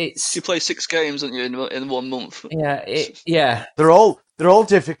you play 6 games, don't you, in 1 month? Yeah. They're all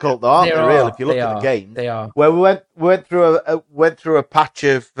difficult, though, aren't they? Really, if you look at the games, they are. Where we went through a patch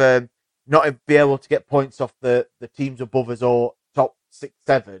of not be able to get points off the teams above us or top 6,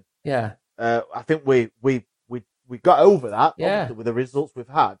 7. Yeah. I think we got over that, obviously, with the results we've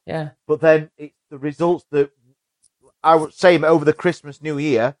had. Yeah. But then it's the results that I would say over the Christmas New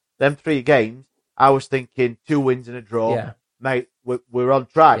Year, them 3 games, I was thinking 2 wins and a draw. Yeah. Mate, we're on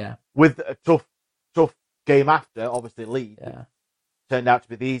track. Yeah. With a tough game after, obviously Leeds. Yeah. Turned out to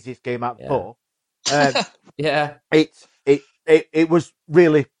be the easiest game out of 4. Yeah. It was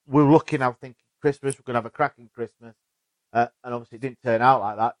really, we were looking, I was thinking Christmas, we're going to have a cracking Christmas. And obviously it didn't turn out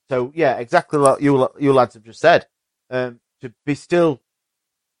like that. So, yeah, exactly like you lads have just said. To be still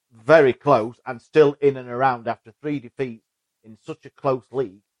very close and still in and around after 3 defeats in such a close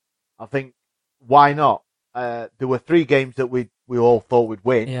league, I think, why not? There were 3 games that we all thought we'd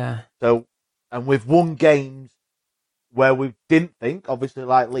win. Yeah. So, and we've won games where we didn't think, obviously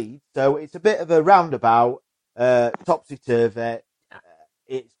like Leeds. So it's a bit of a roundabout, topsy-turvy.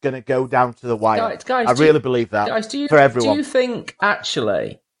 It's going to go down to the wire. Guys, I really believe that for everyone. Do you think,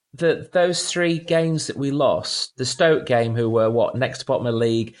 actually, that those 3 games that we lost, the Stoke game, who were, next to bottom of the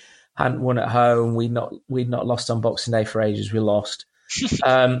league, hadn't won at home, we'd not lost on Boxing Day for ages, we lost.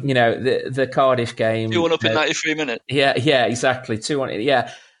 The Cardiff game. 2-1 up in 93 minutes. Yeah, exactly. 2-1.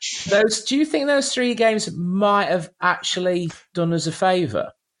 Yeah. Do you think those 3 games might have actually done us a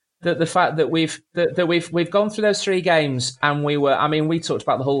favour? That the fact that we've gone through those 3 games and we talked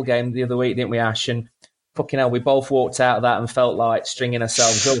about the Hull game the other week, didn't we, Ash? And fucking hell, we both walked out of that and felt like stringing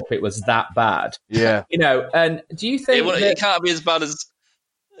ourselves up. It was that bad. Yeah. And do you think it can't be as bad as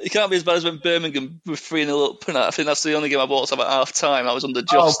when Birmingham were 3-0 up, and I think that's the only game I watched about half time. I was under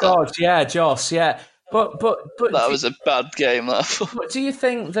Joss. Oh God, yeah, Joss, yeah. But that was a bad game. But do you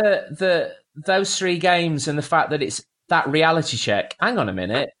think that those 3 games and the fact that it's that reality check? Hang on a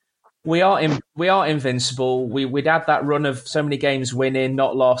minute, we are invincible. We'd had that run of so many games winning,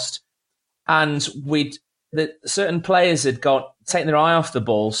 not lost, and certain players had taken their eye off the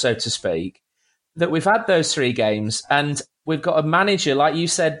ball, so to speak. That we've had those 3 games and we've got a manager, like you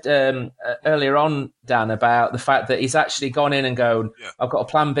said earlier on, Dan, about the fact that he's actually gone in and gone, I've got a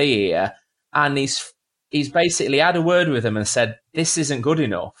plan B here. And he's basically had a word with them and said, this isn't good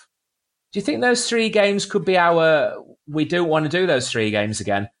enough. Do you think those 3 games could be we don't want to do those 3 games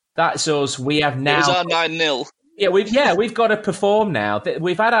again? That's us. We have now. It was our 9-0. Yeah, we've got to perform now.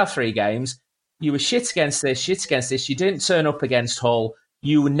 We've had our 3 games. You were shit against this. You didn't turn up against Hull.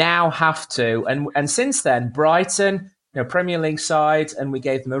 You now have to. And since then, Brighton, Premier League side, and we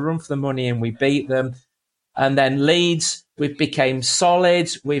gave them a run for the money and we beat them. And then Leeds, we've became solid.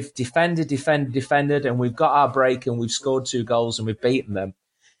 We've defended, and we've got our break and we've scored 2 goals and we've beaten them.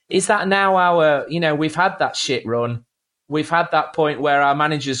 Is that now we've had that shit run. We've had that point where our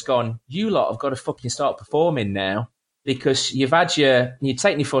manager's gone, you lot have got to fucking start performing now because you've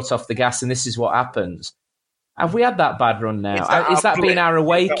taken your foot off the gas and this is what happens. Have we had that bad run now? Is that been our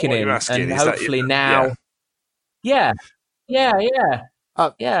awakening? And hopefully now... Yeah. I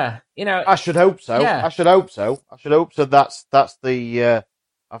should hope so. Yeah. I should hope so. That's the.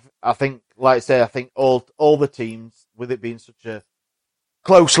 I think, like I say, I think all the teams, with it being such a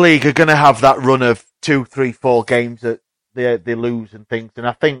close league, are going to have that run of 2, 3, 4 games that they lose and things. And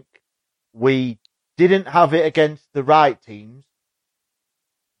I think we didn't have it against the right teams,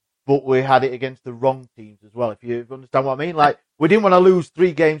 but we had it against the wrong teams as well. If you understand what I mean, like we didn't want to lose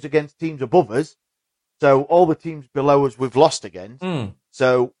 3 games against teams above us. So all the teams below us we've lost against.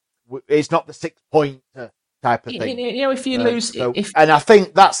 So it's not the 6-point type of thing. If you lose... And I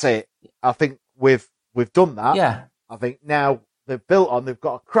think that's it. I think we've done that. Yeah. I think now they've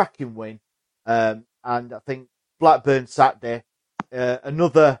got a cracking win. And I think Blackburn Saturday,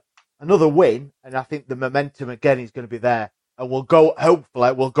 another win. And I think the momentum again is going to be there. And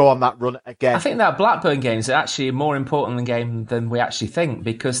hopefully we'll go on that run again. I think that Blackburn game is actually a more important game than we actually think,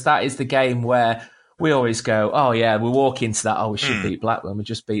 because that is the game where we always go, oh yeah, we walk into that, we should beat Blackburn, we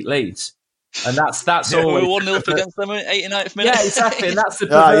just beat Leeds. And that's always... We were 1-0 against them in 89th minute. Yeah, exactly. And that's the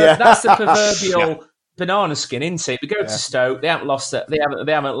proverbial banana skin, isn't it? We go to Stoke, they haven't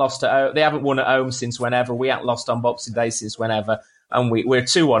won at home since whenever, we haven't lost on Boxing Day since whenever, and we're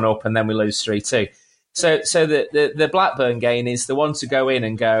 2-1 up, and then we lose 3-2. So the Blackburn game is the one to go in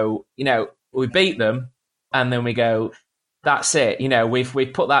and go, we beat them, and then we go, that's it.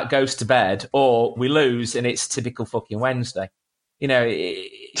 We've put that ghost to bed, or we lose, and it's typical fucking Wednesday.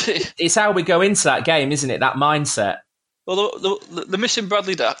 It's how we go into that game, isn't it? That mindset. Well, the missing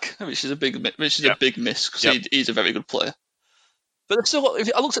Bradley Dack, which is a big miss because he's a very good player. But they've still got, if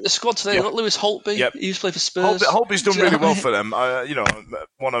I looked at the squad today, they've got Lewis Holtby. Yep. He used to play for Spurs. Holtby's done really well for them.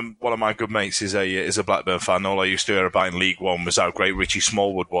 One of my good mates is a Blackburn fan. All I used to hear about in League One was how great Richie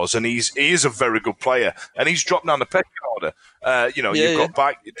Smallwood was, and he is a very good player. And he's dropped down the pecking order. You've got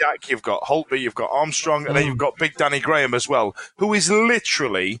Dack, you've got Holtby, you've got Armstrong, and then you've got Big Danny Graham as well, who is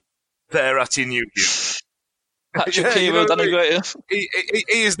literally there at Newcast. Patrick Hero, Danny Graham. He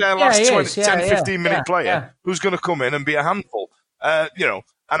is their last 10-15 minute player who's going to come in and be a handful. And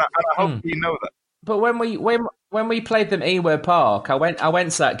I hope you know that. But when we played them at Ewood Park, I went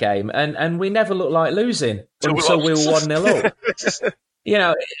to that game, and we never looked like losing until we were 1-0 up.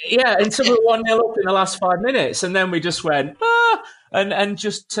 Until we were 1-0 up in the last 5 minutes, and then we just went and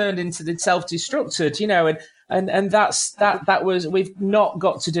just turned into the self-destructed, and that was, we've not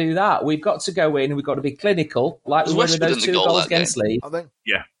got to do that. We've got to go in, we've got to be clinical, like we were with those 2 goals against Leeds. I think.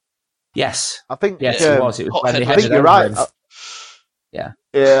 Yeah. Yes. I think. Yes, it was. It was when they I think you're right. Yeah,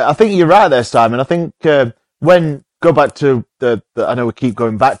 I think you're right there, Simon. I think go back to I know we keep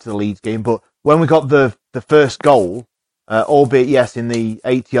going back to the Leeds game, but when we got the first goal, albeit yes in the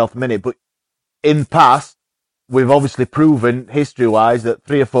 80th minute, but in the past we've obviously proven history-wise that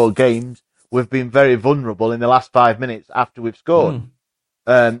 3 or 4 games we've been very vulnerable in the last 5 minutes after we've scored.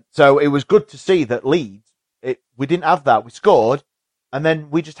 So it was good to see that Leeds, we didn't have that. We scored, and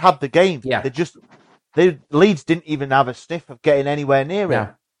then we just had the game. Yeah. Leeds didn't even have a sniff of getting anywhere near it.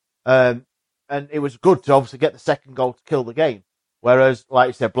 And it was good to obviously get the second goal to kill the game. Whereas, like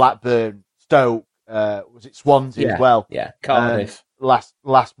you said, Blackburn, Stoke, was it Swansea as well? Yeah, Cardiff. Cardiff.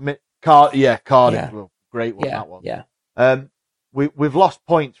 Yeah. Well, great one, that one. Yeah. We've lost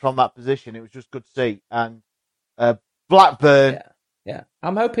points from that position. It was just good to see. And Blackburn. Yeah.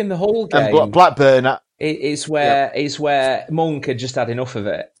 I'm hoping the whole game. And Blackburn. Is where Monk had just had enough of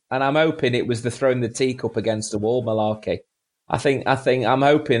it. And I'm hoping it was the throwing the teacup against the wall malarkey. I'm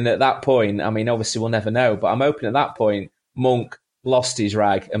hoping at that point, I mean, obviously we'll never know, but I'm hoping at that point, Monk lost his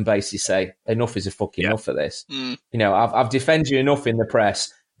rag and basically say, enough is enough of this. I've defended you enough in the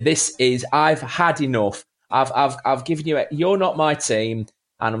press. I've had enough. I've given you, you're not my team,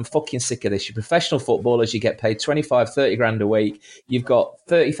 and I'm fucking sick of this. You're professional footballers, you get paid 25, 30 grand a week. You've got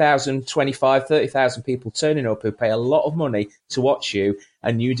 30,000 people turning up who pay a lot of money to watch you,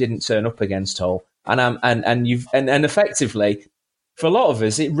 and you didn't turn up against Hull. And effectively, for a lot of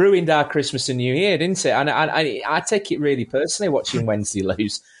us, it ruined our Christmas and New Year, didn't it? And I take it really personally watching Wednesday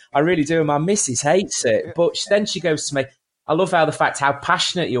lose. I really do. And my missus hates it, but then she goes to me, I love how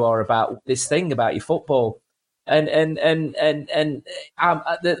passionate you are about this thing, about your football. But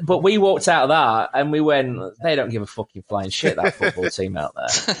we walked out of that and we went, they don't give a fucking flying shit, that football team out there.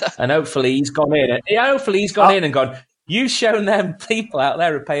 And hopefully he's gone in and gone, you've shown them people out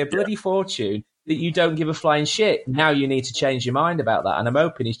there who pay a bloody fortune that you don't give a flying shit. Now you need to change your mind about that. And I'm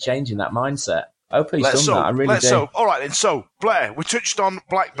hoping he's changing that mindset. Hopefully he's done that. I really do. All right, then. So, Blair, we touched on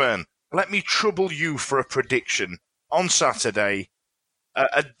Blackburn. Let me trouble you for a prediction. On Saturday,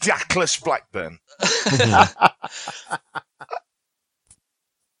 a Dackless Blackburn.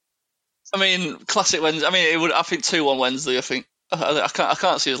 I mean, classic Wednesday. I mean, it would. I think 2-1 Wednesday. I think I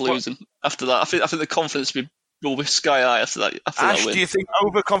can't see us losing after that. I think the confidence will be sky high after that. Ash, do you think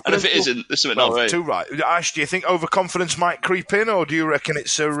overconfidence? And if it isn't, there's something not right. Too right. Ash, do you think overconfidence might creep in, or do you reckon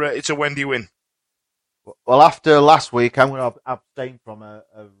it's a Wendy win? Well, after last week, I'm going to abstain from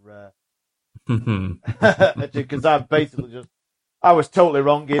because I was totally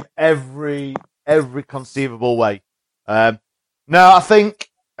wrong in every conceivable way. No, I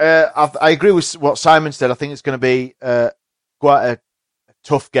think I agree with what Simon said. I think it's going to be quite a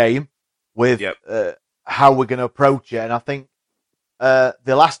tough game with how we're going to approach it. And I think the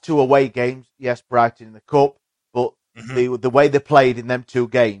last 2 away games, yes, Brighton in the Cup, but the way they played in them 2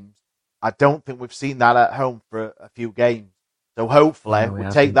 games, I don't think we've seen that at home for a few games. So hopefully we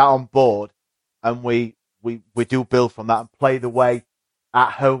take that on board and we do build from that and play the way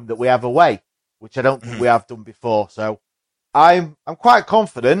at home that we have away, which I don't think we have done before. So I'm quite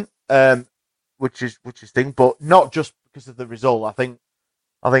confident, which is thing, but not just because of the result. I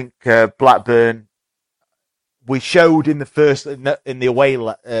think Blackburn, we showed in the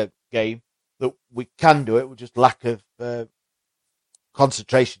away game that we can do it with just lack of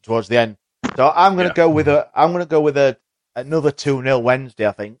concentration towards the end. So I'm going to go with a another 2-0 Wednesday,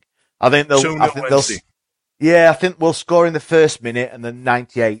 I think. I think they'll. 2-0 Wednesday. I think we'll score in the first minute and then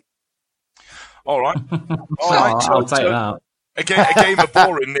 98. All right. I'll take that. A game of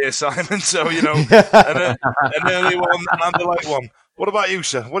boring there, Simon. So, an early one and a late one. What about you,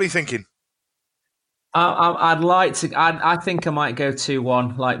 sir? What are you thinking? I'd like to. I think I might go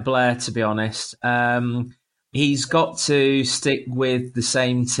 2-1, like Blair. To be honest, he's got to stick with the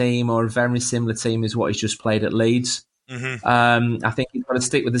same team or a very similar team as what he's just played at Leeds. Mm-hmm. I think he's got to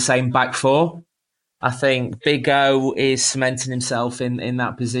stick with the same back four. I think Big O is cementing himself in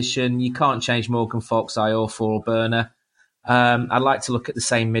that position. You can't change Morgan Fox, Iorfa or Burner. I'd like to look at the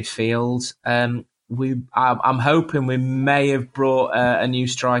same midfield. I'm hoping we may have brought a new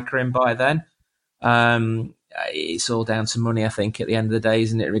striker in by then. It's all down to money, I think, at the end of the day,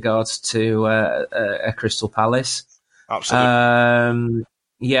 isn't it, in regards to a Crystal Palace? Absolutely.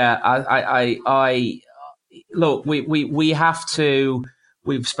 I look, we have to.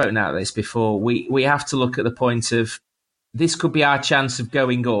 We've spoken out of this before. We have to look at the point of this could be our chance of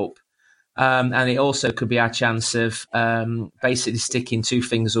going up, and it also could be our chance of basically sticking two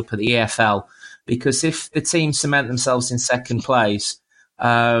fingers up at the EFL. Because if the team cement themselves in second place,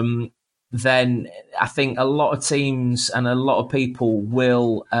 then I think a lot of teams and a lot of people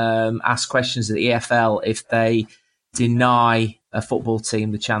will ask questions of the EFL if they deny a football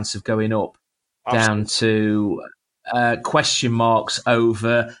team the chance of going up. Absolutely. Down to question marks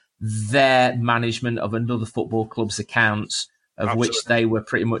over their management of another football club's accounts, of Absolutely. Which they were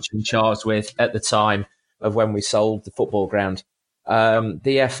pretty much in charge with at the time of when we sold the football ground. The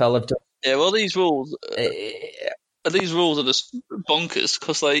EFL have done. Yeah, well, these rules are just bonkers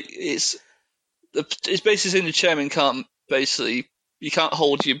because, like, it's basically saying the chairman can't you can't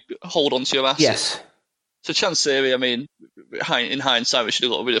hold on to your assets. Yes. So Chansiri, I mean, in hindsight, we should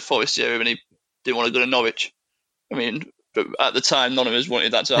have got rid of Forest here when he didn't want to go to Norwich. I mean, but at the time, none of us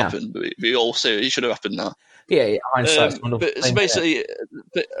wanted that to happen. But we all say it should have happened now. Yeah, hindsight's wonderful. But so basically,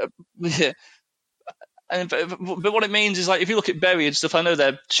 but what it means is, like, if you look at Bury and stuff, I know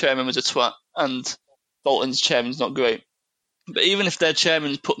their chairman was a twat, and Bolton's chairman's not great. But even if their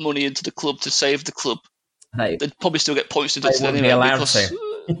chairman put money into the club to save the club, they'd probably still get points deducted anyway.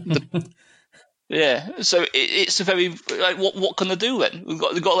 Yeah, so it's a very, like, what can they do then? They've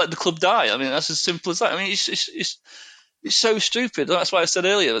got to let the club die. I mean, that's as simple as that. I mean, it's so stupid. That's why I said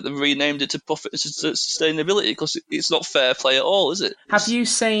earlier that they've renamed it to profit and sustainability, because it's not fair play at all, is it? Have you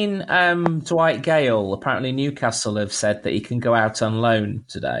seen Dwight Gale? Apparently Newcastle have said that he can go out on loan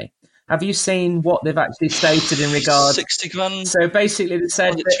today. Have you seen what they've actually stated in regard? 60 grand. So basically they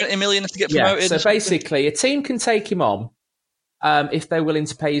said 20 million to get promoted. Yeah, so basically a team can take him on if they're willing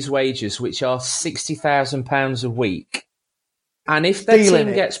to pay his wages, which are £60,000 a week. And if their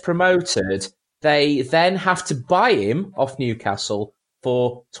team gets promoted, they then have to buy him off Newcastle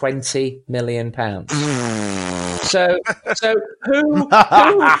for £20 million. So who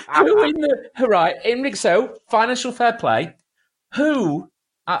in the right? So financial fair play. Who?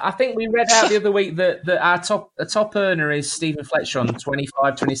 I think we read out the other week that our top earner is Stephen Fletcher on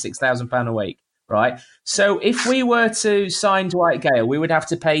 £26,000 a week. Right. So if we were to sign Dwight Gale, we would have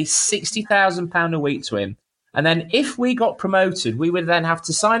to pay £60,000 a week to him. And then if we got promoted, we would then have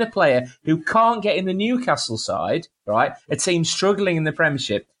to sign a player who can't get in the Newcastle side, right? A team struggling in the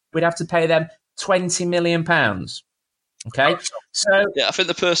Premiership. We'd have to pay them £20 million. Okay. So yeah, I think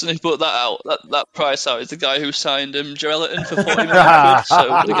the person who put that price out is the guy who signed Joelinton for £40 million.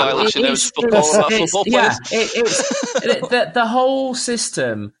 So the guy literally knows football about football players. Yeah, the whole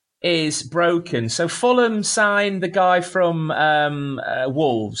system is broken. So Fulham signed the guy from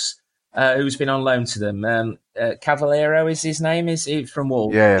Wolves, who's been on loan to them. Cavallero is his name. Is he from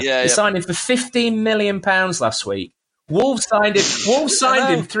Wolves? Yeah. They signed him for £15 million last week. Wolves signed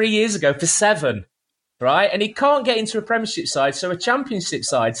him 3 years ago for £7 million, right? And he can't get into a Premiership side, so a Championship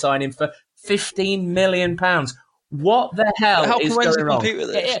side signed him for £15 million. What the hell is going wrong?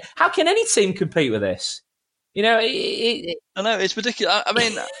 How can any team compete with this? You know, I know, it's ridiculous. I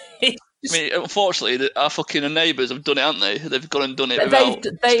mean, unfortunately, our fucking neighbours have done it, haven't they? They've gone and done it without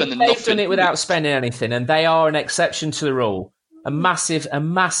spending nothing. They've done it without spending anything, and they are an exception to the rule. A massive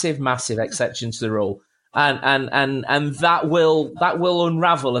exception to the rule. And that will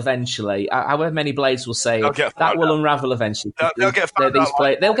unravel eventually. However many blades will say that will unravel eventually. They'll get found out.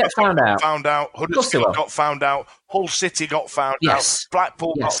 They'll get found out. Huddersfield got found out. Hull City got found out.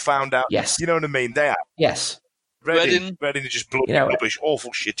 Blackpool got found out. Yes. You know what I mean? They are. Yes. Reading are just bloody rubbish, awful,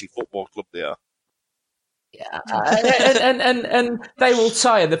 shitty football club they are. Yeah, and they will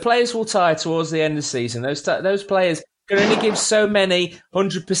tire. The players will tire towards the end of the season. Those players can only give so many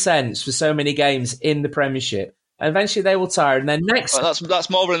 100% for so many games in the Premiership. And eventually they will tire, and then next... Well, that's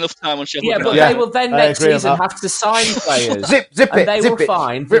more than enough time on Sheffield Yeah, but United. they will then next season have to sign players. Zip and they will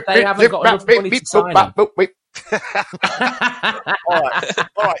find that they haven't got enough money to sign them. All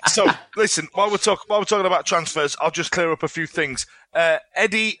right. So listen, while we're talking about transfers, I'll just clear up a few things.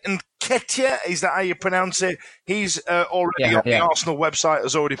 Eddie Nketiah, is that how you pronounce it? He's already on the Arsenal website,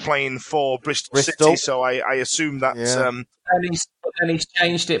 is already playing for Bristol City. So I assume that's. And he's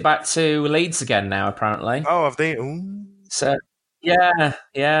changed it back to Leeds again now, apparently. Oh, have they? Ooh. So. Yeah,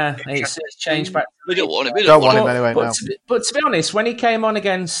 it's changed back. We don't want him. Don't want him anyway. But to be honest, when he came on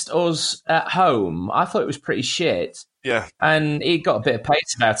against us at home, I thought it was pretty shit. Yeah, and he got a bit of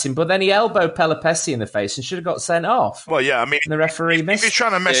pace about him, but then he elbowed Pelopessi in the face and should have got sent off. Well, yeah, I mean, the referee missed. If you're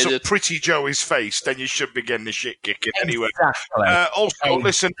trying to mess up Pretty Joey's face, then you should be getting the shit kicking anyway.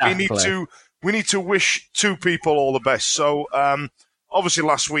 Listen, we need to wish two people all the best. So. Obviously,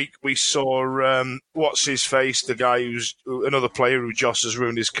 last week we saw what's his face, the guy who's another player who Joss has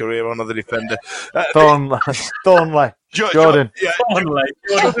ruined his career on, another defender. Thornley. Jordan.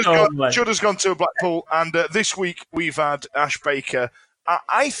 Jordan's gone to Blackpool, and this week we've had Ash Baker.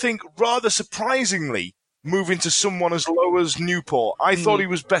 I think rather surprisingly moving to someone as low as Newport. I thought he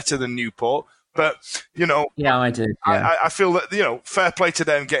was better than Newport, but yeah, I did. Yeah. I feel that fair play to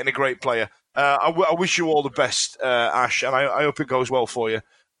them getting a great player. I wish you all the best, Ash, and I hope it goes well for you.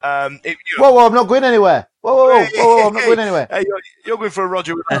 Whoa, I'm not going anywhere. Whoa, I'm not going anywhere. Hey, you're going for a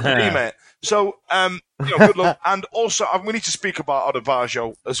Roger without the D, mate. So, good luck. And also, we need to speak about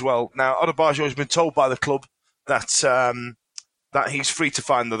Odebajo as well. Now, Odebajo has been told by the club that he's free to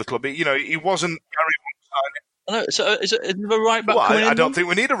find another club. He wasn't Gary Wong signing. So is it a right back? Well, I don't think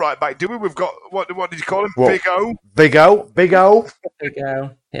we need a right back, do we? We've got what did you call him? What? Big O.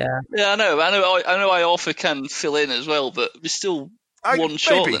 Yeah. Yeah, I know. Iorfa can fill in as well, but we're still one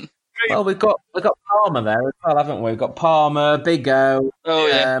short. Then. Well, we've got Palmer there as well, haven't we? We've got Palmer, Big O. Oh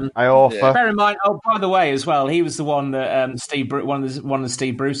yeah. Iorfa. Bear in mind. Oh, by the way, as well, he was the one that one of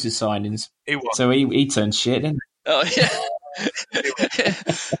Steve Bruce's signings. He was. So he turned shit, didn't he? Oh yeah.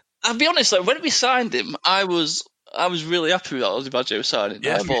 I'll be honest though, when we signed him, I was really happy with that Odebajo signing.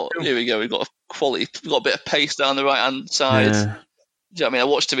 Yeah, I thought, here we go, we've got a quality, we've got a bit of pace down the right hand side. Yeah. Do you know what I mean? I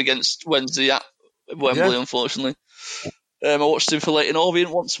watched him against Wednesday at Wembley, unfortunately. I watched him for Leighton Orient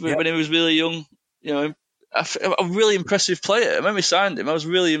once when he was really young. A really impressive player. When we signed him, I was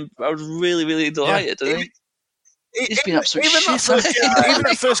really delighted. Yeah. He's been absolutely shit. Even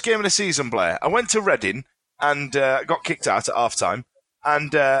that first game of the season, Blair, I went to Reading and got kicked out at half time.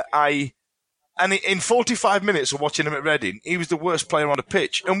 And in 45 minutes of watching him at Reading, he was the worst player on the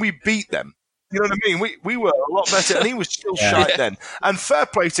pitch, and we beat them. You know what I mean? We were a lot better, and he was still shite then. And fair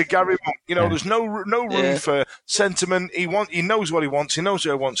play to Gary Monk. There's no room for sentiment. He knows what he wants. He knows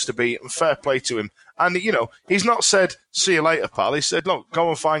where he wants to be, and fair play to him. And he's not said "see you later, pal." He said, "Look, go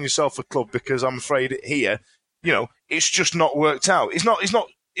and find yourself a club because I'm afraid here, it's just not worked out." He's not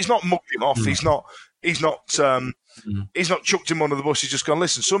mugged him off. He's not chucked him under the bus. He's just gone,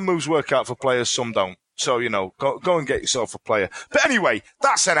 listen, some moves work out for players, some don't. So, go and get yourself a player. But anyway,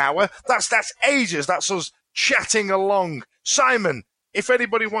 that's an hour. That's ages. That's us chatting along. Simon, if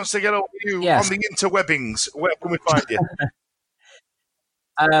anybody wants to get over you on the interwebbings, where can we find you?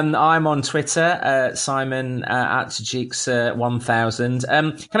 I'm on Twitter, Simon at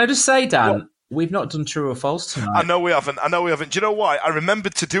Jeeks1000. Can I just say, Dan, we've not done true or false tonight. I know we haven't. Do you know why? I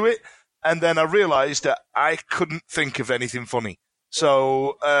remembered to do it. And then I realised that I couldn't think of anything funny.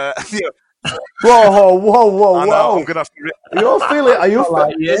 So, Whoa! I'm going to have to. Are you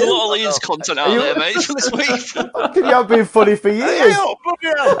feeling? There's a lot of Leeds content out there, mate, for this week. You have been funny for years. Bloody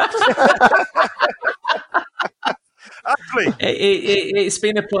hell. Actually, it's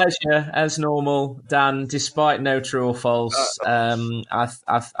been a pleasure as normal, Dan. Despite no true or false, I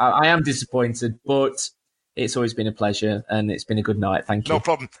am disappointed, but it's always been a pleasure, and it's been a good night. Thank you. No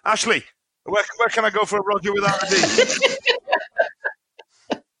problem. Ashley, where can I go for a Roger without a D?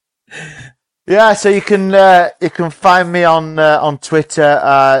 Yeah, so you can find me on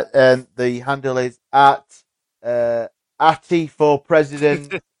Twitter. And the handle is at Atty for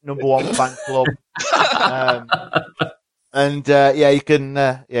President #1 fan club. You can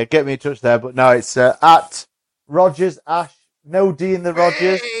get me in touch there. But no, it's at Rogers Ash. No D in the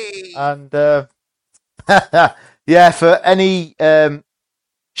Rogers. Hey! And for any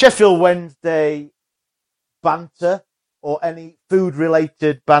Sheffield Wednesday banter or any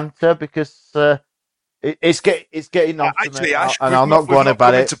food-related banter, because it's getting on to me, Ash, and I'll not go on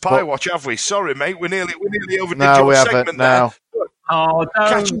about it. To Pie Watch, have we? Sorry, mate, we're nearly overdid no, we your haven't, segment no. there. Oh,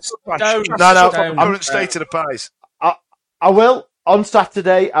 don't. Current state of the pies. I will. on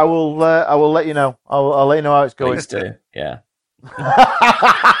Saturday, I will let you know. I'll let you know how it's going. Please do. Yeah.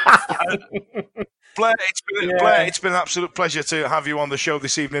 Blair, it's been an absolute pleasure to have you on the show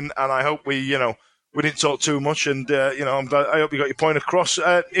this evening, and I hope we didn't talk too much, and I hope you got your point across.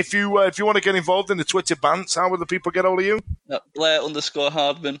 If you want to get involved in the Twitter bants, how will the people get hold of you?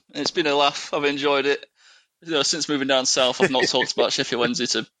 Blair_Hardman. It's been a laugh. I've enjoyed it. Since moving down south, I've not talked about Sheffield Wednesday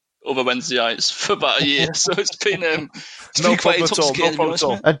to other Wednesdayites for about a year, so it's been no problem at all. No problem at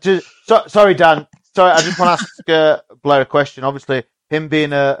all. Sorry, Dan. Sorry, I just want to ask Blair a question. Obviously, him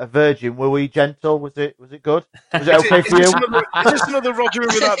being a virgin, were we gentle? Was it good? Was it okay for you? Is this another Roger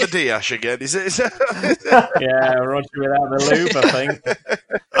without the D-Ash again? Is it? Yeah, Roger without the lube, I think.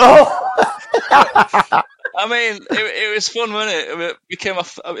 Oh! I mean, it was fun, wasn't it? We came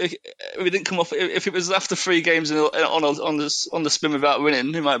off. We didn't come off. If it was after 3 games on the spin without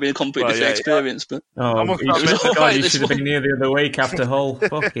winning, it might be a completely different experience. But you should have been here the other week after Hull.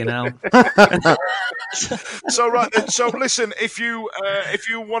 Fucking hell. So listen. If you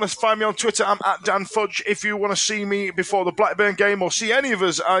want to find me on Twitter, I'm at Dan Fudge. If you want to see me before the Blackburn game or see any of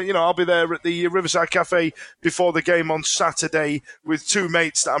us, I'll be there at the Riverside Cafe before the game on Saturday with 2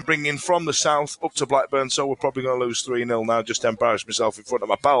 mates that I'm bringing from the south up to Blackburn. So we're probably going to lose 3-0 now, just to embarrass myself in front of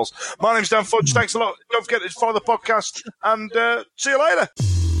my pals. My name's Dan Fudge. Thanks a lot. Don't forget to follow the podcast, and see you later.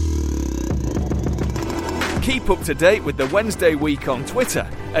 Keep up to date with the Wednesday Week on Twitter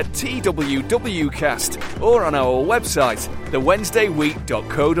at TWWcast or on our website,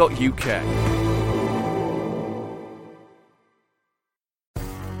 thewednesdayweek.co.uk.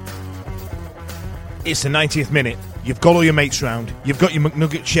 It's the 90th minute. You've got all your mates round. You've got your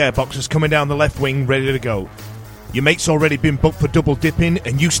McNugget share boxes coming down the left wing ready to go. Your mate's already been booked for double dipping,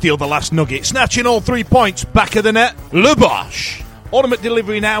 and you steal the last nugget, snatching all 3 points. Back of the net, Le Bosch. Order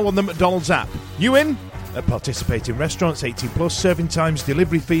delivery now on the McDonald's app. You in? At participating restaurants, 18 plus, serving times,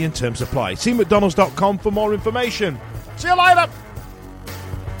 delivery fee and terms apply. See mcdonalds.com for more information. See you later.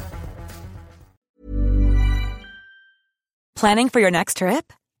 Planning for your next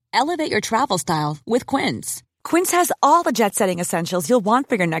trip? Elevate your travel style with Quince. Quince has all the jet-setting essentials you'll want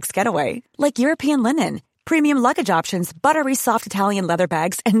for your next getaway, like European linen, premium luggage options, buttery soft Italian leather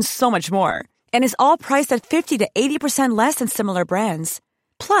bags, and so much more. And is all priced at 50 to 80% less than similar brands.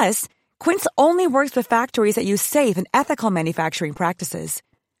 Plus, Quince only works with factories that use safe and ethical manufacturing practices.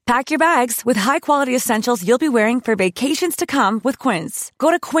 Pack your bags with high-quality essentials you'll be wearing for vacations to come with Quince.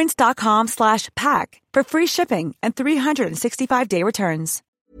 Go to quince.com/pack for free shipping and 365-day returns.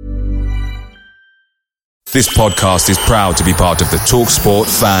 This podcast is proud to be part of the TalkSport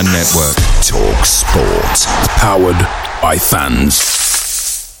Fan Network. TalkSport. Powered by fans.